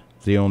Flows,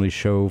 the only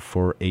show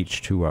for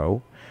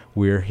H2O.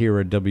 We're here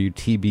at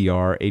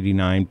WTBR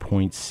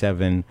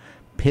 89.7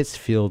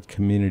 Pittsfield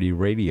Community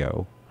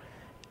Radio.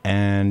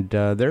 And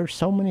there are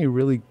so many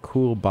really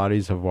cool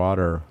bodies of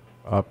water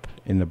up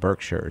in the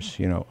Berkshires.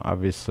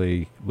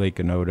 Obviously Lake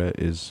Onoda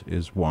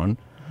is one.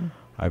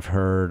 I've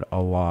heard a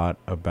lot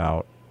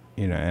about,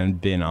 and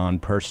been on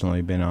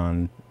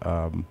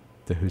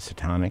the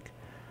Housatonic.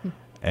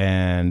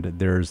 And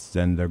there's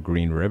then the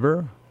Green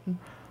River.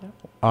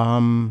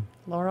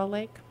 Laurel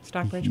Lake,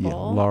 Stockbridge Yeah,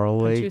 Bowl, Laurel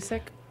Lake.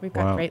 Pontusic. We've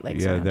got Well, Great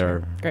Lakes yeah, around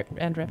they're- here.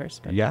 And rivers.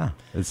 But Yeah,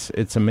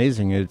 it's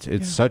amazing.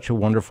 It's such a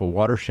wonderful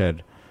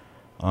watershed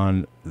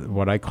on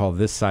what I call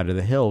this side of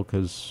the hill,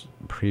 because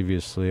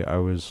previously I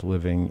was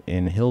living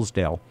in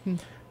Hillsdale.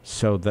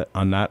 So that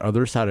on that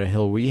other side of the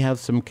hill, we have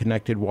some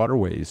connected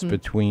waterways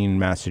between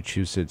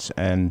Massachusetts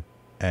and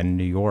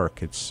New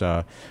York. It's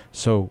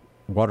so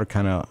water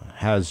kind of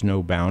has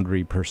no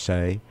boundary per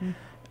se,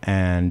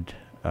 and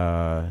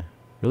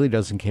really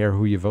doesn't care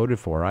who you voted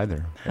for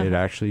either. It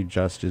actually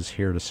just is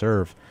here to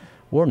serve,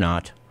 or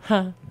not,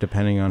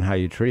 depending on how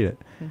you treat it.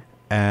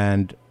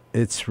 And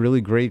it's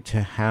really great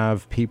to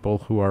have people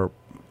who are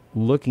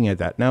looking at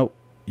that. Now,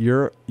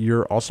 you're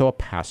also a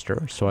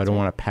pastor, so I don't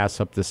want to pass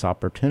up this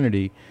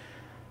opportunity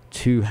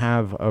to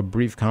have a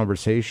brief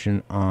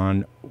conversation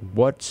on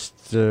what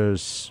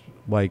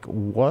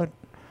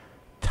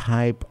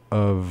type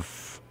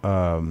of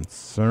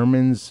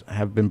sermons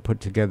have been put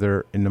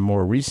together in the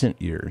more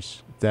recent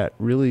years that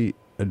really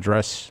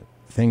address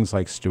things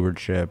like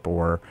stewardship,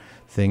 or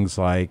things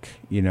like,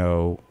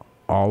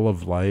 all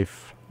of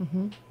life,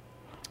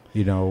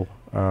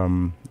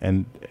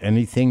 and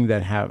anything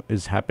that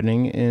is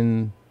happening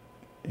in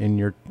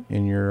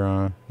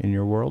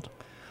your world.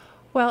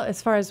 Well,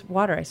 as far as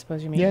water, I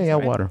suppose you mean. Yeah, is that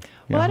right? water.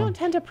 Well, Yeah. I don't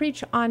tend to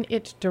preach on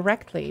it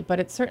directly, but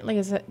it certainly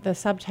is the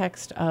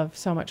subtext of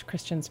so much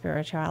Christian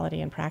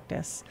spirituality and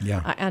practice.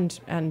 Yeah.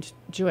 And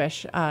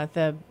Jewish,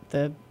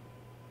 the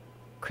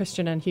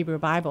Christian and Hebrew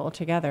Bible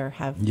together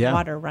have Yeah.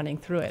 water running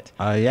through it.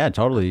 Yeah,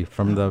 totally.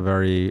 From the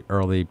very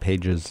early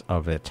pages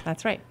of it.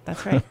 That's right.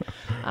 That's right.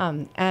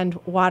 And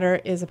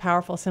water is a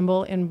powerful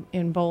symbol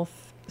in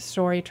both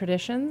story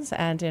traditions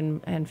and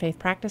in faith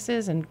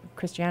practices, and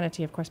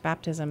Christianity, of course,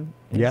 baptism.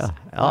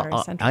 Water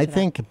is central I to that,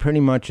 think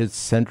pretty much it's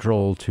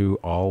central to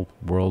all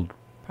world,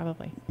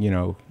 probably.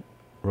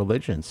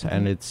 religions,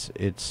 and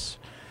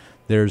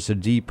there's a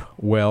deep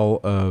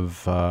well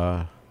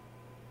of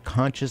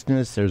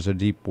consciousness. There's a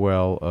deep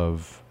well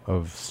of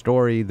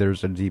story.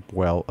 There's a deep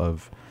well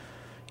of,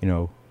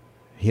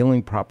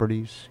 healing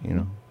properties.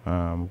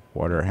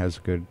 Water has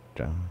a good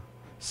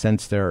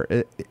sense there.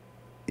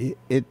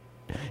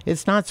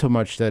 It's not so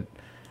much that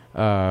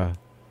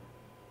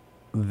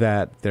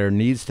that there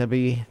needs to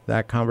be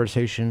that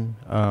conversation.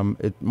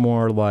 It's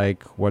more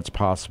like what's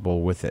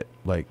possible with it,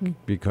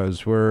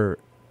 because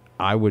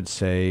I would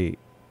say,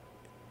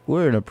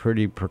 we're in a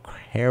pretty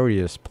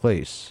precarious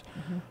place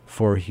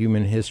for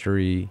human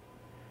history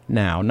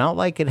now. Not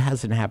like it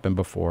hasn't happened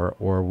before,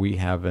 or we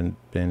haven't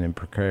been in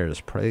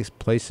precarious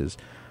places,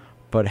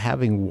 but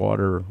having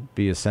water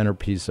be a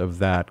centerpiece of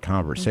that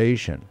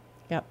conversation.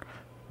 Yep.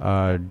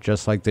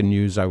 Just like the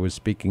news I was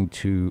speaking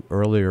to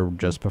earlier,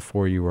 just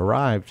before you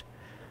arrived,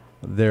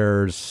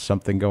 there's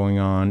something going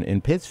on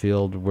in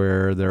Pittsfield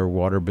where their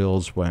water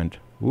bills went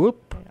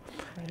whoop,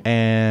 Right.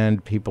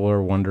 and people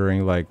are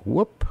wondering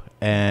whoop.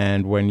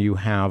 And when you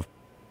have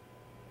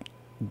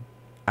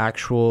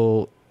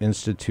actual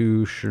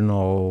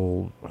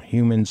institutional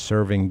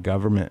human-serving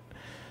government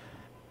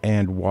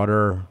and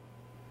water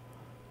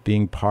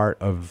being part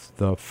of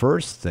the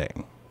first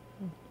thing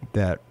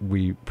that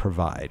we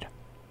provide,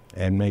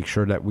 and make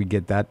sure that we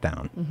get that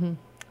down.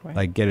 Right.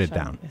 Like, get it So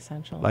down.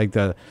 Essential. Like,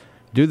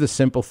 do the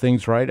simple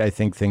things right. I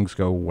think things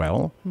go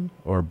well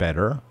or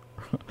better.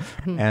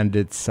 And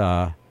it's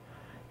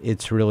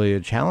really a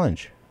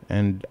challenge.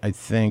 And I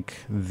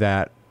think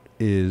that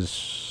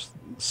is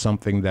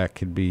something that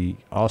could be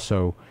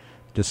also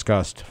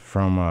discussed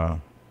from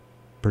a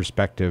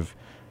perspective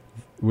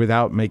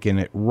without making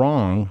it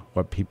wrong,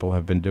 what people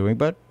have been doing.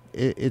 But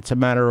it's a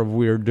matter of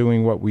we're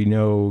doing what we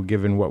know,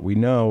 given what we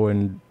know.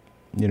 And,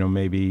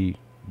 maybe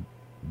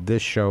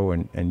this show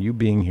and you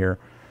being here,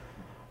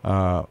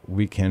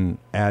 we can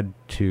add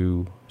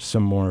to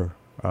some more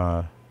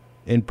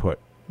input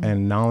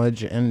and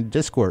knowledge and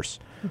discourse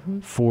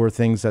for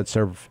things that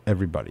serve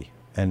everybody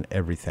and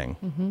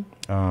everything.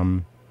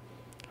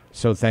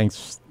 So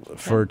thanks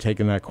for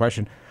taking that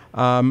question.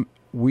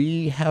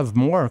 We have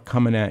more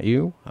coming at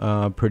you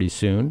pretty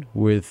soon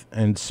with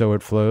And So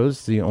It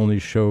Flows, the only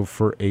show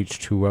for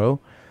H2O.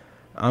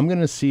 I'm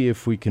going to see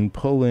if we can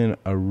pull in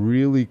a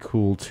really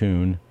cool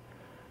tune,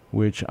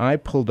 which I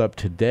pulled up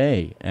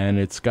today, and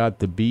it's got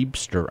the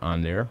Biebster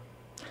on there.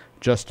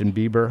 Justin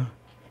Bieber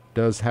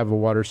does have a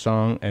water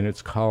song, and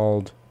it's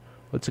called,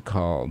 what's it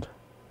called?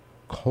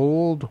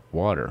 Cold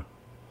Water.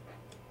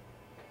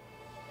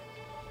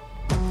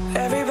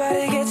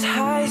 Everybody gets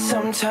high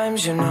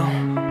sometimes,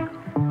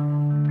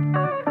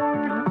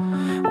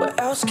 What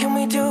else can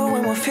we do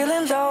when we're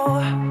feeling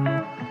low?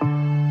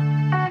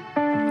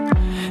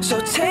 So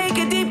take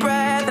a deep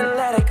breath and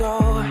let it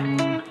go.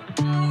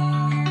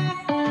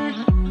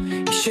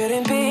 You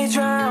shouldn't be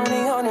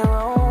drowning on your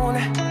own.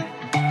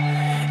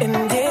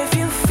 And if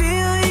you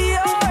feel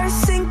you're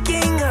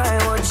sinking, I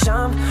will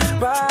jump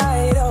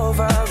right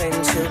over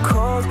into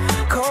cold,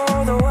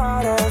 cold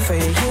water for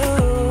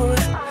you.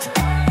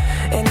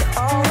 And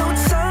although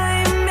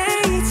time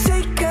may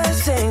take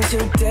us into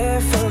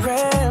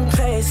different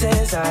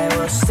places, I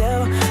will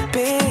still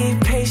be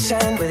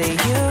patient with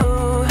you.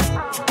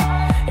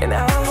 And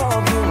I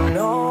hope you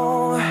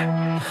know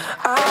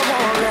I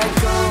won't let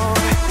go.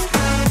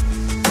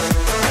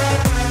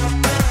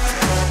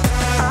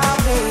 I'll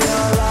be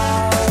your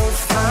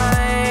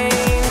lifeline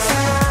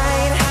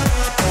tonight.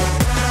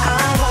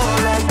 I won't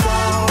let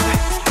go.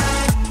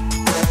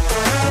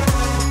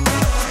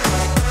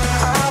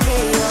 I'll be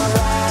your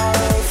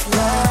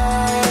lifeline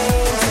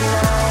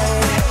tonight.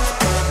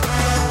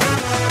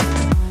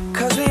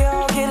 'Cause we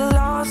all get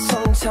lost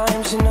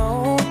sometimes,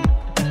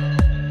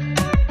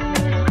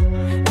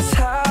 It's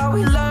how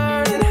we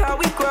learn and how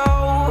we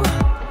grow.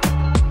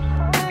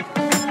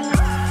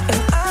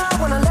 And I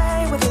wanna lay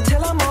with you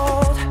till I'm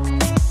old.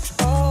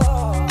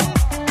 Oh,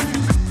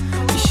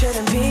 you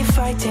shouldn't be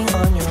fighting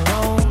on your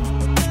own.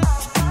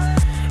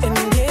 And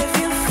if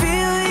you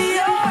feel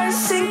you're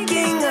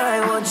sinking, I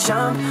will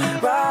jump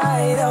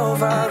right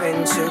over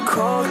into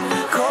cold,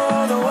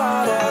 cold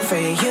water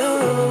for you.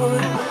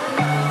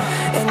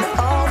 And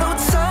although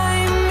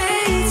time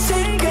may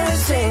take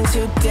us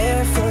into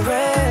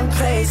different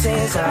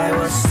places, I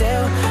will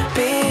still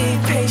be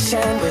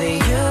patient with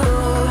you.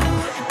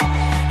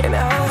 And I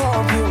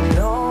hope you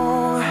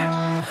know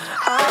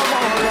I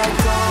won't let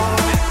go.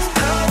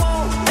 I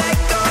won't let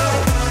go.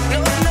 No,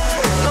 no,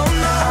 no,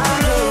 no. I'll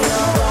be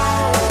your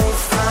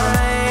lifeline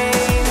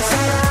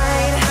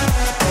tonight.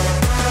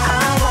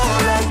 I won't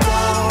let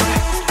go.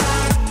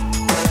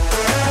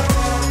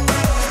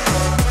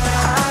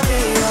 I'll be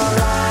your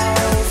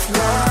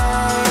lifeline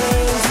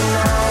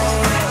tonight.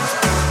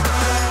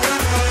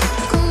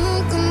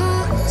 Come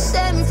on,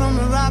 save me from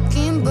a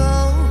rocking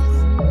boat.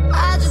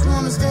 I just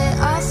wanna stay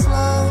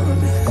afloat.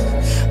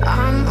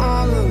 I'm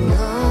all alone.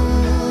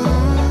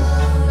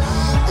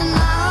 And I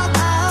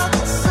hope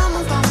that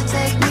someone's gonna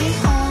take me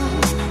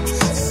home.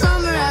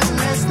 Somewhere I can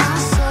rest my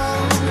soul.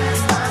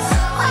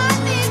 I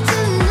need to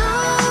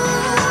know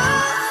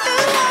you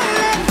won't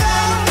let go.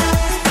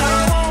 I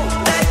won't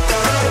let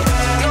go.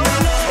 No,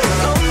 no,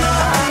 no, no.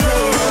 I'll be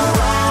your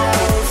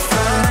lifeline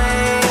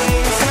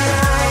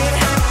tonight.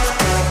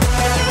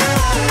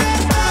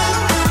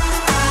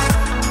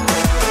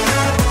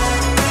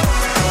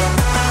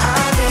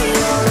 I'll be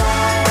your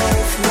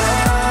lifeline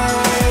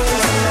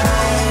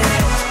tonight.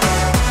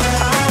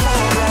 I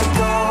won't let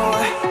go.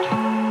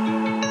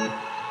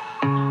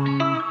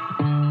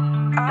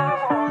 I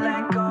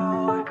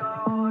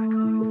won't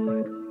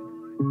let go.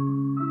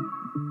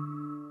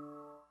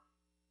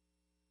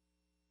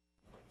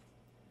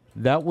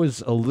 That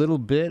was a little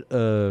bit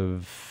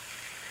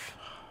of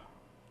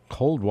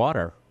Cold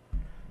Water.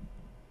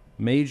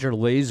 Major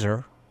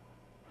Lazer.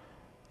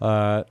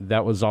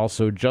 That was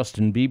also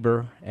Justin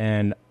Bieber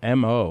and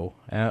M.O.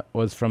 That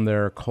was from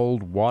their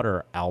Cold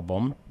Water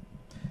album.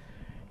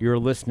 You're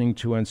listening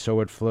to And So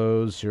It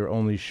Flows, your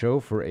only show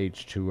for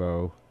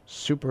H2O.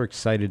 Super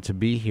excited to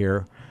be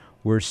here.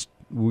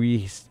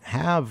 We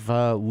have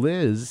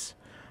Liz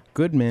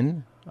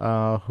Goodman,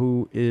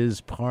 who is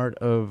part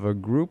of a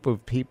group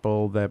of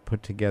people that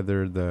put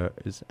together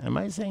am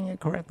I saying it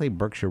correctly?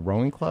 Berkshire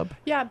Rowing Club?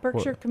 Yeah,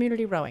 Berkshire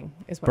Community Rowing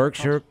is what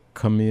Berkshire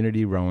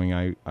Community Rowing.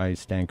 I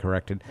stand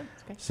corrected.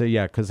 That's okay. So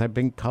yeah, because I've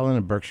been calling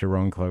it Berkshire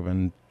Rowing Club,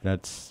 and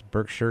That's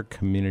Berkshire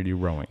Community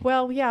Rowing.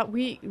 Well, yeah,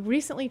 we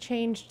recently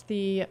changed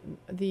the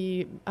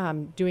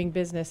doing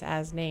business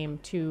as name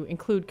to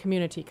include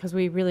community because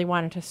we really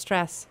wanted to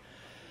stress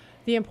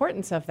the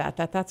importance of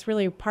that's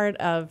really part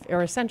of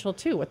or essential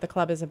to what the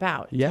club is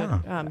about. Yeah, to,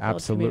 build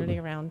absolutely. community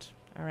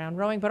around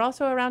rowing, but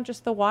also around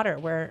just the water.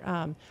 We're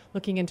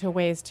looking into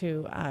ways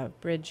to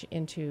bridge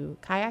into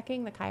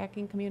kayaking, the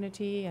kayaking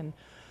community, and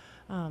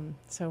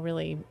so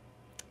really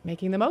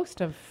making the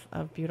most of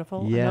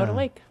beautiful Onoda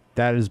Lake.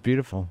 That is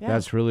beautiful. Yeah.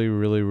 That's really,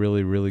 really,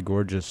 really, really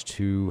gorgeous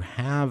to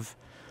have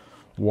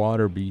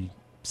water be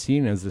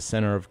seen as the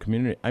center of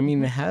community. I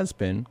mean, it has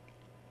been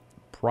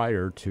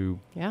prior to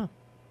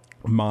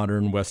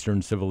modern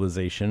Western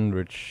civilization,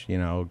 which,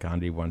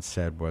 Gandhi once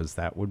said was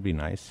that would be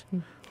nice.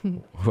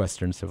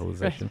 Western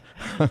civilization.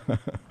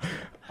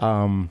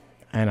 And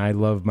I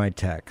love my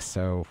tech,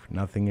 so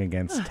nothing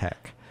against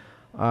tech.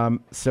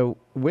 So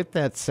with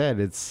that said,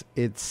 it's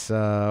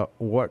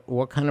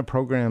what kind of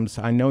programs?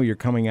 I know you're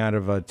coming out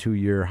of a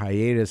 2-year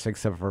hiatus,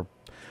 except for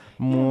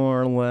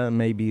more or less,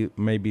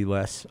 maybe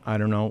less. I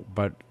don't know,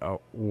 but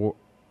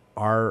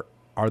are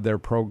there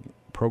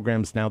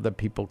programs now that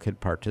people could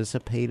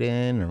participate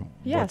in, or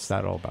what's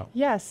that all about?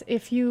 Yes,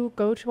 if you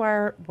go to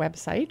our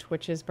website,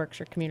 which is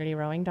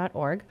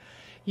berkshirecommunityrowing.org,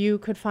 you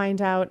could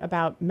find out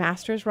about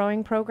master's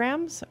rowing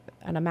programs,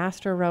 and a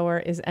master rower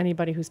is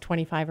anybody who's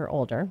 25 or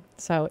older.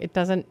 So it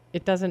doesn't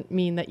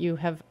mean that you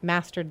have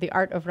mastered the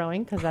art of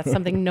rowing, because that's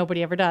something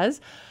nobody ever does.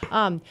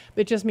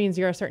 It just means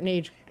you're a certain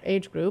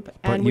age group.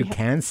 But and you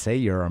can say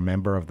you're a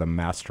member of the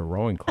Master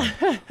Rowing Club,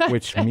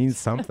 which means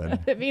something.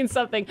 It means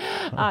something.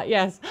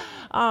 Yes.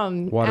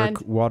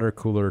 Water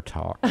cooler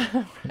talk.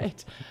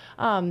 Right.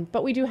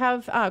 But we do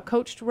have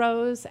coached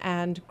rows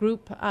and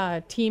group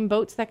team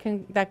boats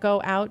that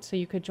go out, so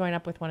you could join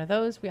up with one of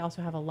those. We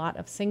also have a lot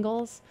of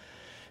singles,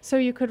 so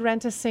you could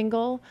rent a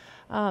single.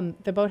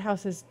 The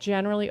boathouse is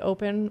generally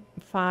open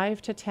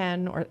 5 to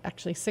 10, or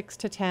actually 6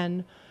 to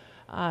 10,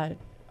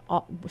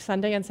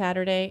 Sunday and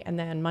Saturday, and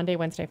then Monday,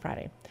 Wednesday,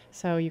 Friday.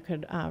 So you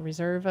could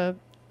reserve a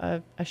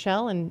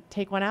shell and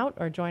take one out,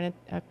 or join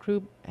a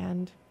crew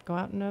and go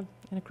out in a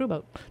crew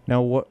boat.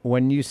 Now,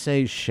 when you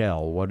say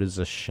shell, what is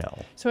a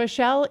shell? So a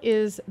shell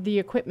is the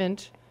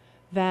equipment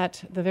the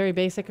very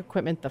basic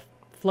equipment, the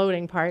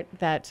floating part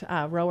that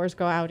rowers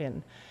go out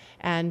in.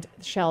 And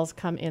shells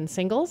come in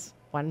singles,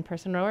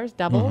 1-person rowers,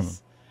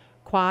 doubles,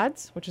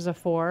 quads, which is a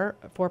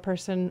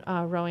four-person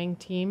rowing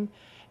team.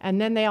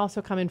 And then they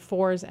also come in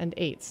 4s and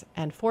 8s.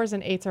 And 4s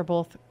and 8s are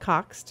both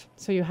coxed,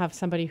 so you have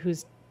somebody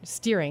who's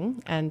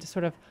steering and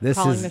sort of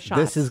calling the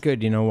shots. This is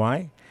good. You know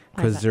why?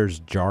 Because there's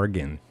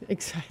jargon.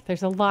 Exactly.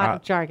 There's a lot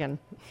of jargon.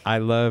 I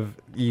love,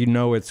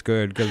 it's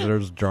good because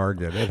there's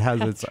jargon. It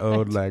has its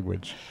own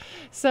language.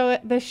 So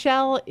the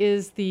shell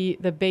is the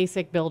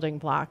basic building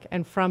block.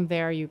 And from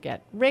there you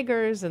get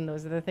riggers, and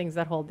those are the things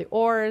that hold the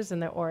oars.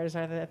 And the oars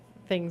are the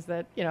things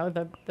that,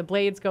 the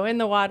blades go in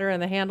the water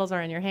and the handles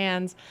are in your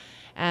hands.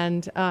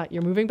 And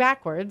you're moving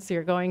backwards.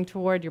 You're going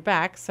toward your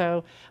back.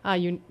 So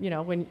when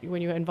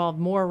you involve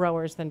more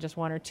rowers than just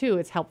 1 or 2,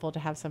 it's helpful to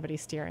have somebody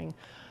steering.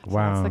 So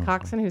Wow. that's the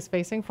coxswain who's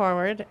facing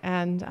forward.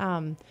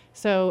 And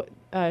so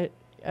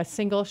a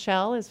single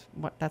shell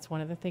that's one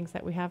of the things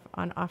that we have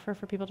on offer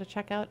for people to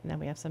check out. And then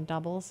we have some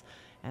doubles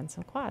and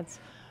some quads.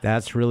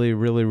 That's really,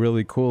 really,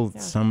 really cool.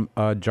 Yeah. Some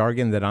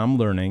jargon that I'm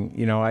learning.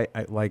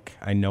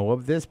 I know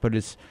of this, but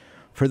it's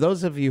for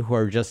those of you who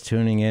are just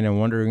tuning in and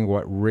wondering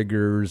what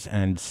riggers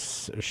and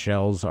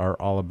shells are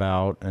all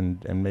about,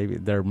 and maybe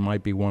there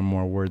might be one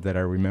more word that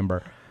I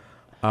remember.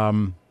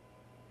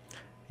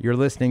 You're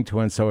listening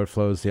to And So It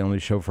Flows, the only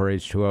show for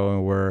H2O,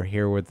 and we're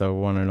here with the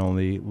one and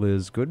only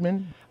Liz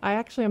Goodman. I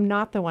actually am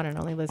not the one and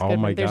only Liz Oh,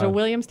 Goodman. my There's God. a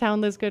Williamstown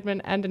Liz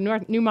Goodman and a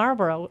New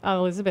Marlboro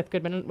Elizabeth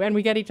Goodman, and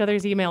we get each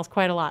other's emails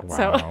quite a lot. Wow.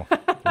 So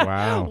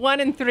Wow. 1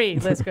 in 3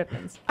 Liz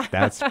Goodmans.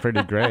 That's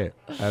pretty great.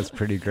 That's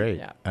pretty great.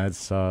 Yeah.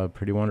 That's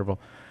pretty wonderful.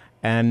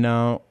 And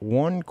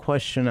one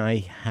question I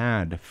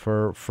had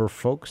for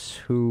folks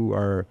who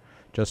are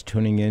just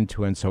tuning in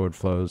to And So It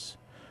Flows,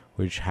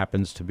 which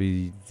happens to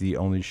be the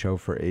only show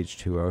for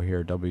H2O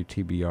here,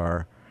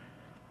 WTBR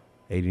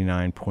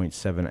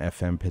 89.7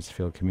 FM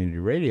Pittsfield Community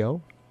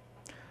Radio.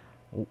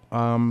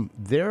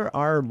 There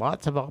are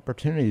lots of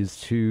opportunities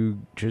to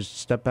just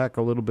step back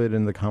a little bit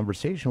in the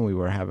conversation we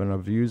were having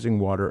of using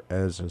water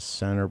as a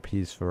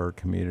centerpiece for our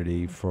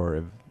community,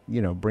 for,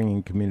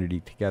 bringing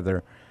community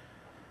together.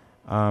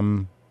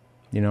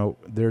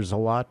 There's a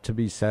lot to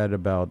be said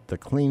about the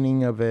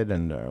cleaning of it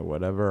and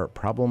whatever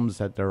problems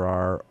that there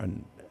are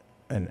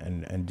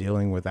and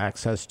dealing with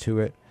access to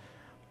it.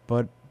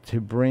 But to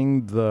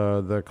bring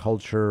the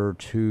culture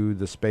to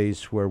the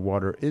space where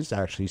water is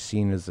actually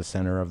seen as the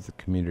center of the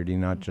community,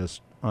 not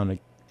just in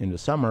the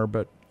summer,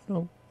 but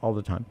all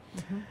the time.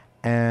 Mm-hmm.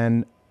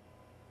 And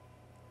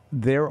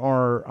there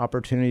are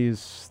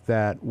opportunities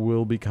that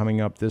will be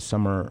coming up this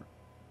summer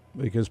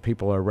because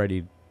people are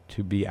ready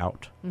to be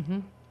out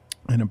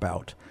and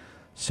about.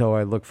 So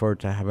I look forward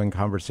to having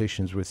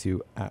conversations with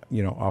you,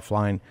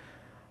 offline.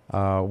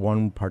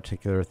 One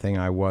particular thing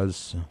I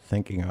was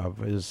thinking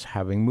of is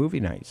having movie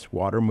nights,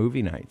 water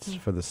movie nights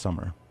for the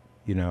summer,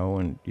 you know,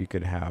 and you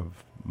could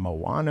have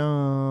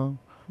Moana,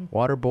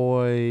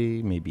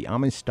 Waterboy, maybe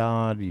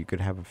Amistad. You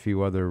could have a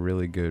few other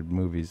really good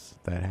movies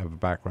that have a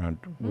background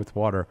with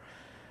water,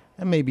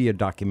 and maybe a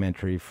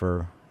documentary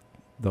for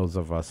those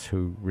of us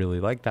who really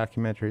like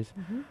documentaries,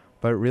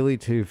 but really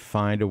to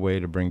find a way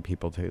to bring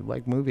people to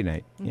like movie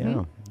night, you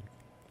know.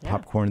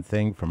 Popcorn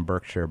thing from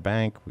Berkshire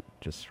Bank. We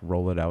just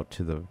roll it out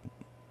to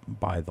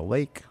by the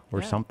lake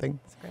or something.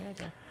 That's a great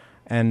idea.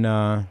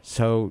 And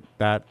so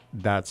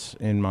that's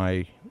in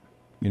my,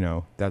 you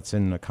know, that's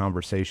in the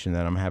conversation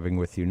that I'm having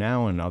with you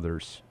now and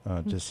others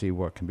to see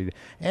what can be.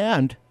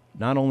 And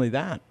not only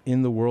that,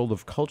 in the world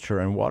of culture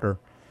and water,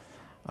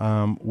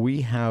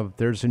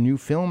 there's a new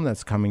film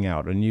that's coming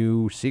out, a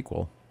new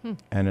sequel,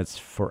 and it's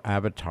for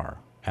Avatar.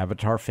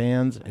 Avatar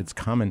fans, it's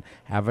coming.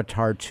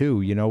 Avatar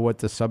 2. You know what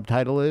the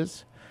subtitle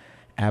is?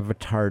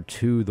 Avatar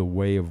 2, The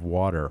Way of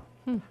Water.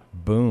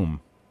 Boom.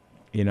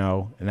 You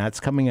know, and that's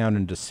coming out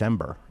in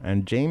December.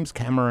 And James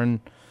Cameron,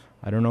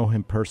 I don't know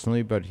him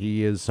personally, but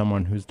he is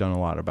someone who's done a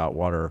lot about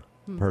water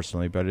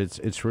personally. But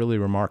it's really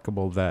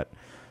remarkable that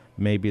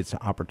maybe it's an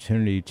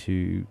opportunity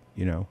to,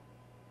 you know,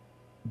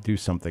 do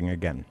something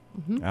again.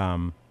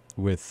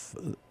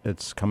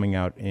 It's coming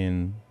out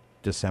in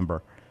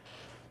December.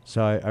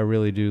 So I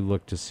really do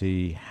look to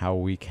see how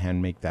we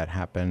can make that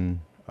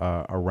happen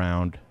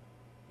around,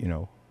 you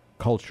know,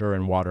 culture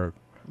and water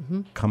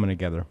coming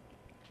together.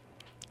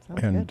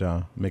 Sounds and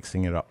good.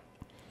 Mixing it up.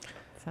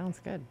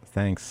 Sounds good.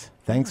 Thanks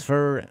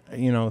for,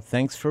 you know,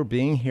 thanks for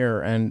being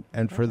here.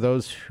 And for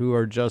those who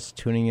are just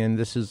tuning in,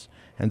 this is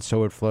And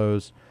So It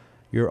Flows,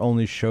 your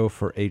only show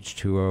for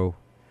H2O.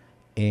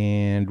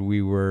 And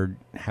we were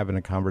having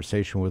a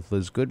conversation with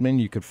Liz Goodman.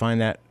 You could find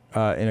that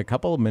in a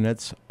couple of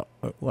minutes.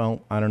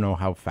 Well, I don't know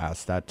how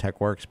fast that tech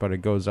works, but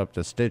it goes up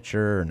to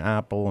Stitcher and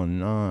Apple,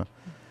 and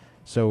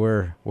so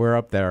we're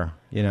up there,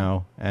 you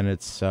know, and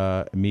it's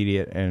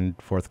immediate and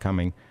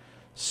forthcoming.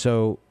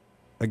 So,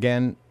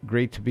 again,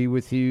 great to be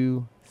with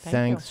you.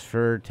 Thanks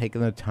for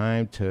taking the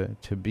time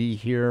to be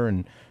here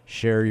and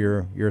share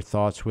your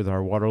thoughts with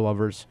our water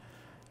lovers.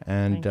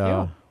 And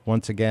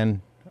once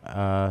again,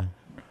 let's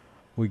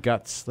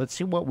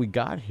see what we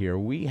got here.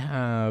 We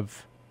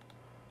have,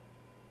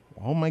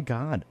 oh my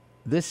God,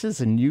 this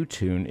is a new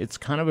tune. It's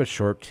kind of a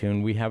short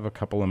tune. We have a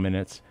couple of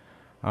minutes.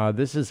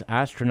 This is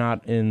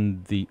Astronaut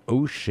in the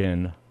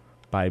Ocean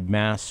by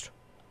Masked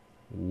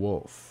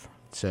Wolf.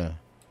 It's a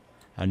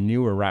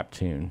newer rap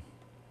tune.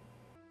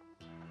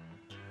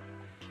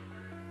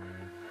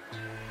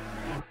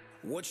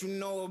 What you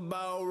know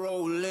about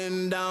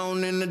rolling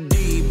down in the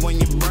deep? When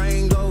your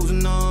brain goes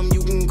numb,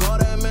 you can call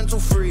that mental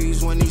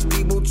freeze. When these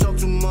people talk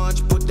too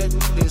much, put that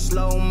in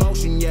slow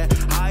motion. Yeah,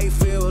 I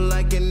feel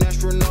like an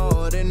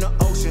astronaut in the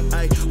ocean.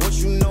 Ay, what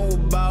you know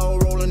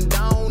about rolling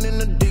down in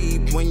the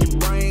deep? When your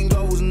brain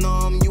goes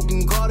numb, you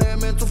can call that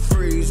mental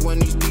freeze. When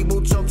these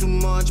people talk too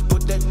much,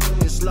 put that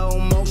in slow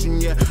motion.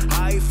 Yeah,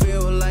 I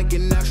feel like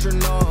an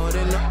astronaut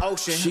in the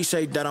ocean. She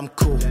say that I'm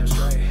cool.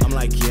 I'm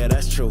like, yeah,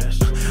 that's true.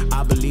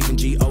 I believe in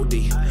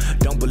G.O.D.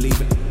 Don't believe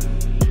it.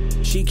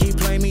 She keep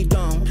playing me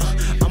dumb.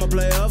 I'm a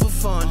player for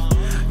fun.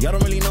 Y'all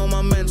don't really know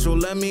my mental.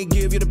 Let me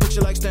give you the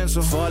picture like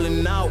stencil.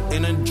 Falling out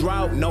in a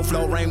drought. No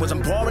flow, rain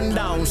wasn't pouring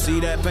down. See,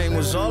 that pain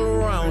was all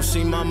around.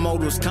 See, my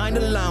mode was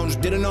kinda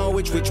lounge. Didn't know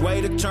which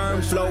way to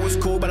turn. Flow was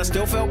cool, but I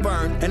still felt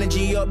burned.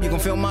 Energy up, you can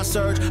feel my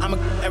surge. I'm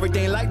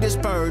everything like this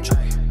purge.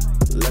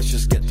 Let's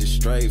just get this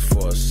straight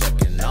for a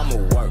second. I'ma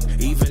work,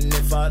 even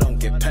if I don't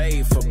get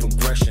paid for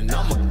progression.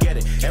 I'ma get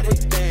it.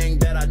 Everything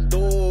that I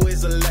do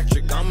is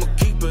electric. I'ma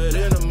keep it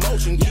in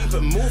motion, keep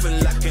it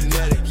moving like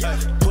kinetic.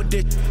 Put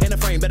it in a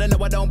frame, better know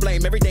I don't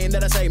blame everything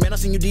that I say. Man, I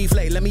seen you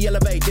deflate. Let me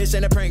elevate. This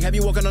ain't a prank. Have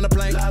you walking on a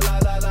plane?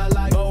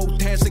 Both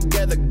hands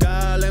together,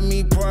 God, let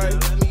me pray.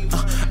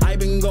 I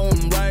been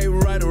going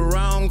right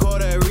around, call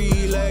that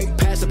relay.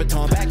 Pass the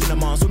baton, back in the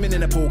mall, swimming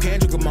in the pool, can't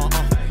drink them all.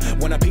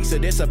 When a piece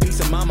of this, a piece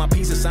of mine, my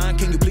piece of sign.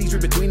 Can you please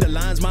read between the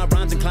lines? My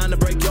rhymes inclined to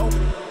break yo.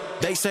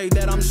 They say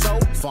that I'm so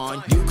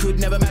fine. You could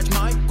never match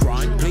my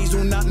grind. Please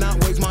do not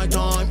waste my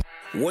time.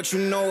 What you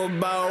know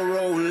about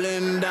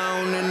rolling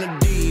down in the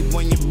deep?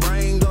 When your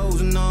brain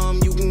goes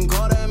numb, you can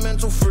call that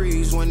mental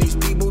freeze. When these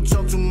people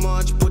talk too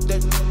much, put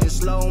that in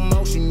slow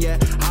motion. Yeah,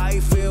 I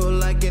feel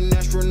like an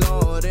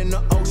astronaut in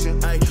the ocean.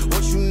 Ay,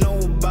 what you know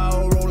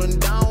about rolling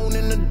down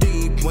in the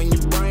deep? When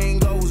your brain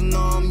goes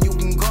numb, you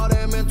can call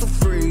that mental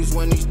freeze.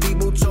 When these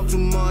people talk too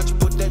much,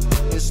 put that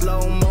in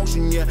slow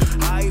motion. Yeah,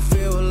 I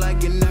feel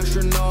like an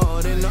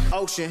astronaut in the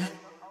ocean.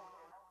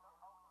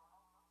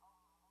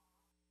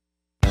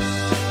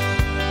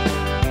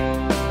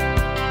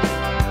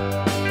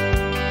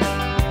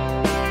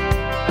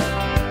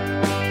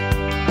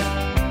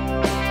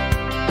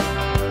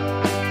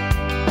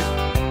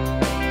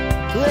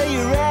 Where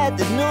you're at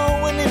that no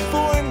one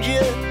informed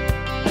you.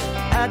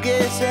 I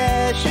guess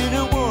I should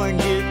have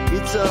warned you.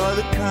 It's all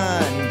a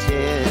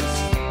contest.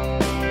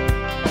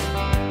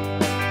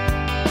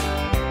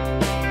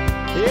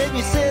 And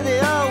you said they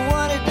all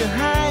wanted to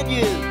hide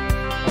you.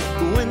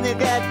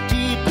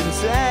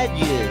 inside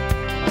you,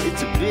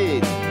 it's a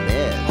big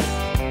mess.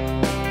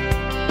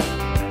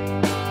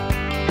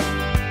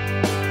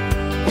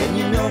 And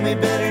you know me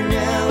better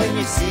now, and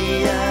you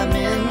see I'm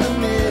in the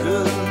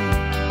middle.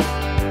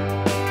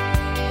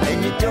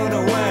 And you don't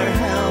know why or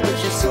how,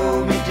 but you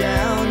sold me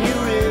down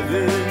your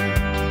river.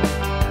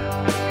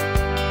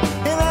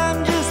 And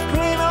I'm just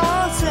plain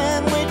old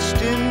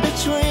sandwiched in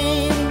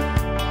between.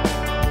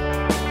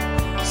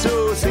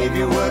 So save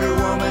your water,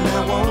 woman,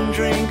 I won't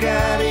drink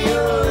out of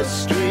your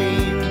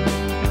stream.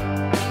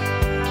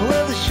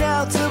 Well, the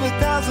shouts of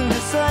 1,000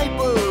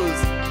 disciples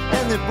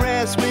and the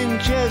brass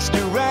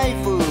Winchester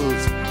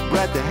rifles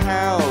brought the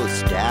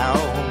house down.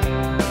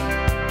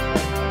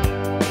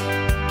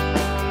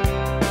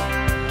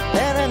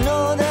 And I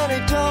know that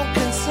it don't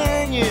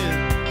concern you,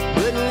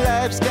 but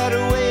life's got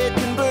a way it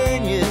can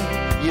burn you.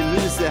 You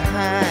lose the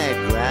high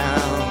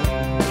ground.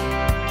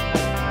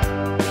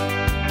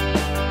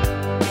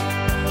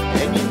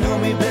 And you know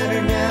me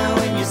better now,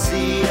 and you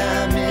see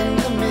I'm in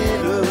the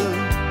middle.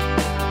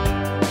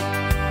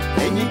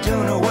 And you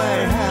don't know why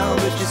or how,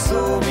 but you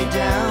sold me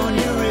down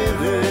your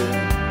river.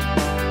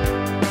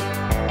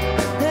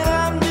 And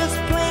I'm just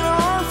plain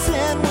old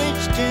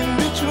sandwiched in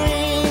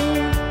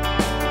between.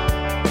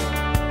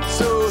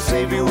 So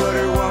save your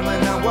water,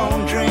 woman, I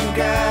won't drink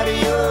out of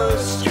your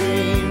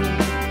stream.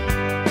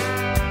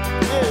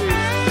 Hey.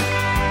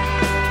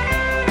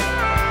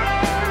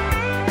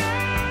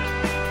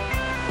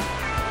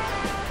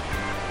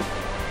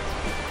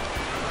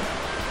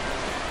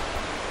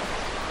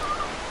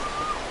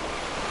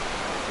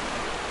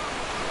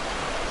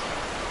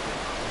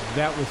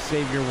 That was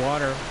Save Your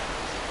Water.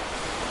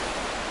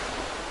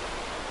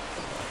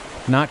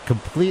 Not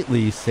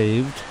completely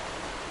saved,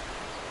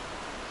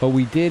 but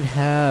we did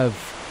have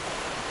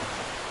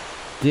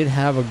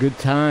a good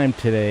time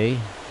today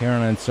here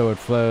on And So It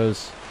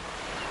Flows,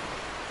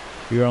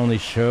 your only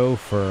show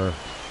for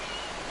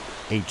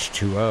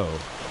H2O.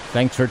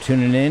 Thanks for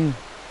tuning in.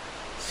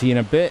 See you in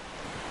a bit.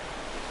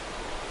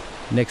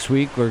 Next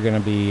week we're going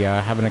to be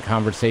having a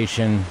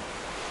conversation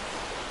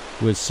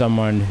with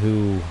someone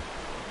who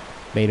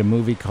made a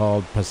movie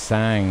called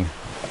Pasang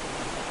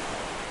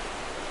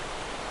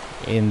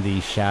in the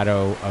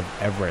shadow of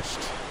Everest,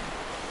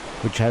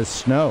 which has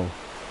snow.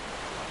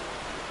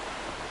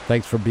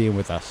 Thanks for being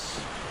with us.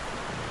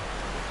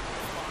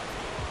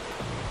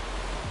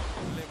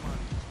 Lemon,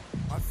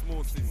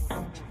 osmosis,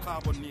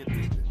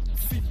 carbonated,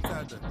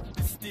 filtered,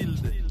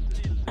 distilled.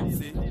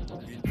 See, in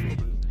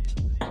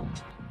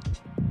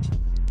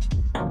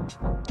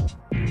trouble.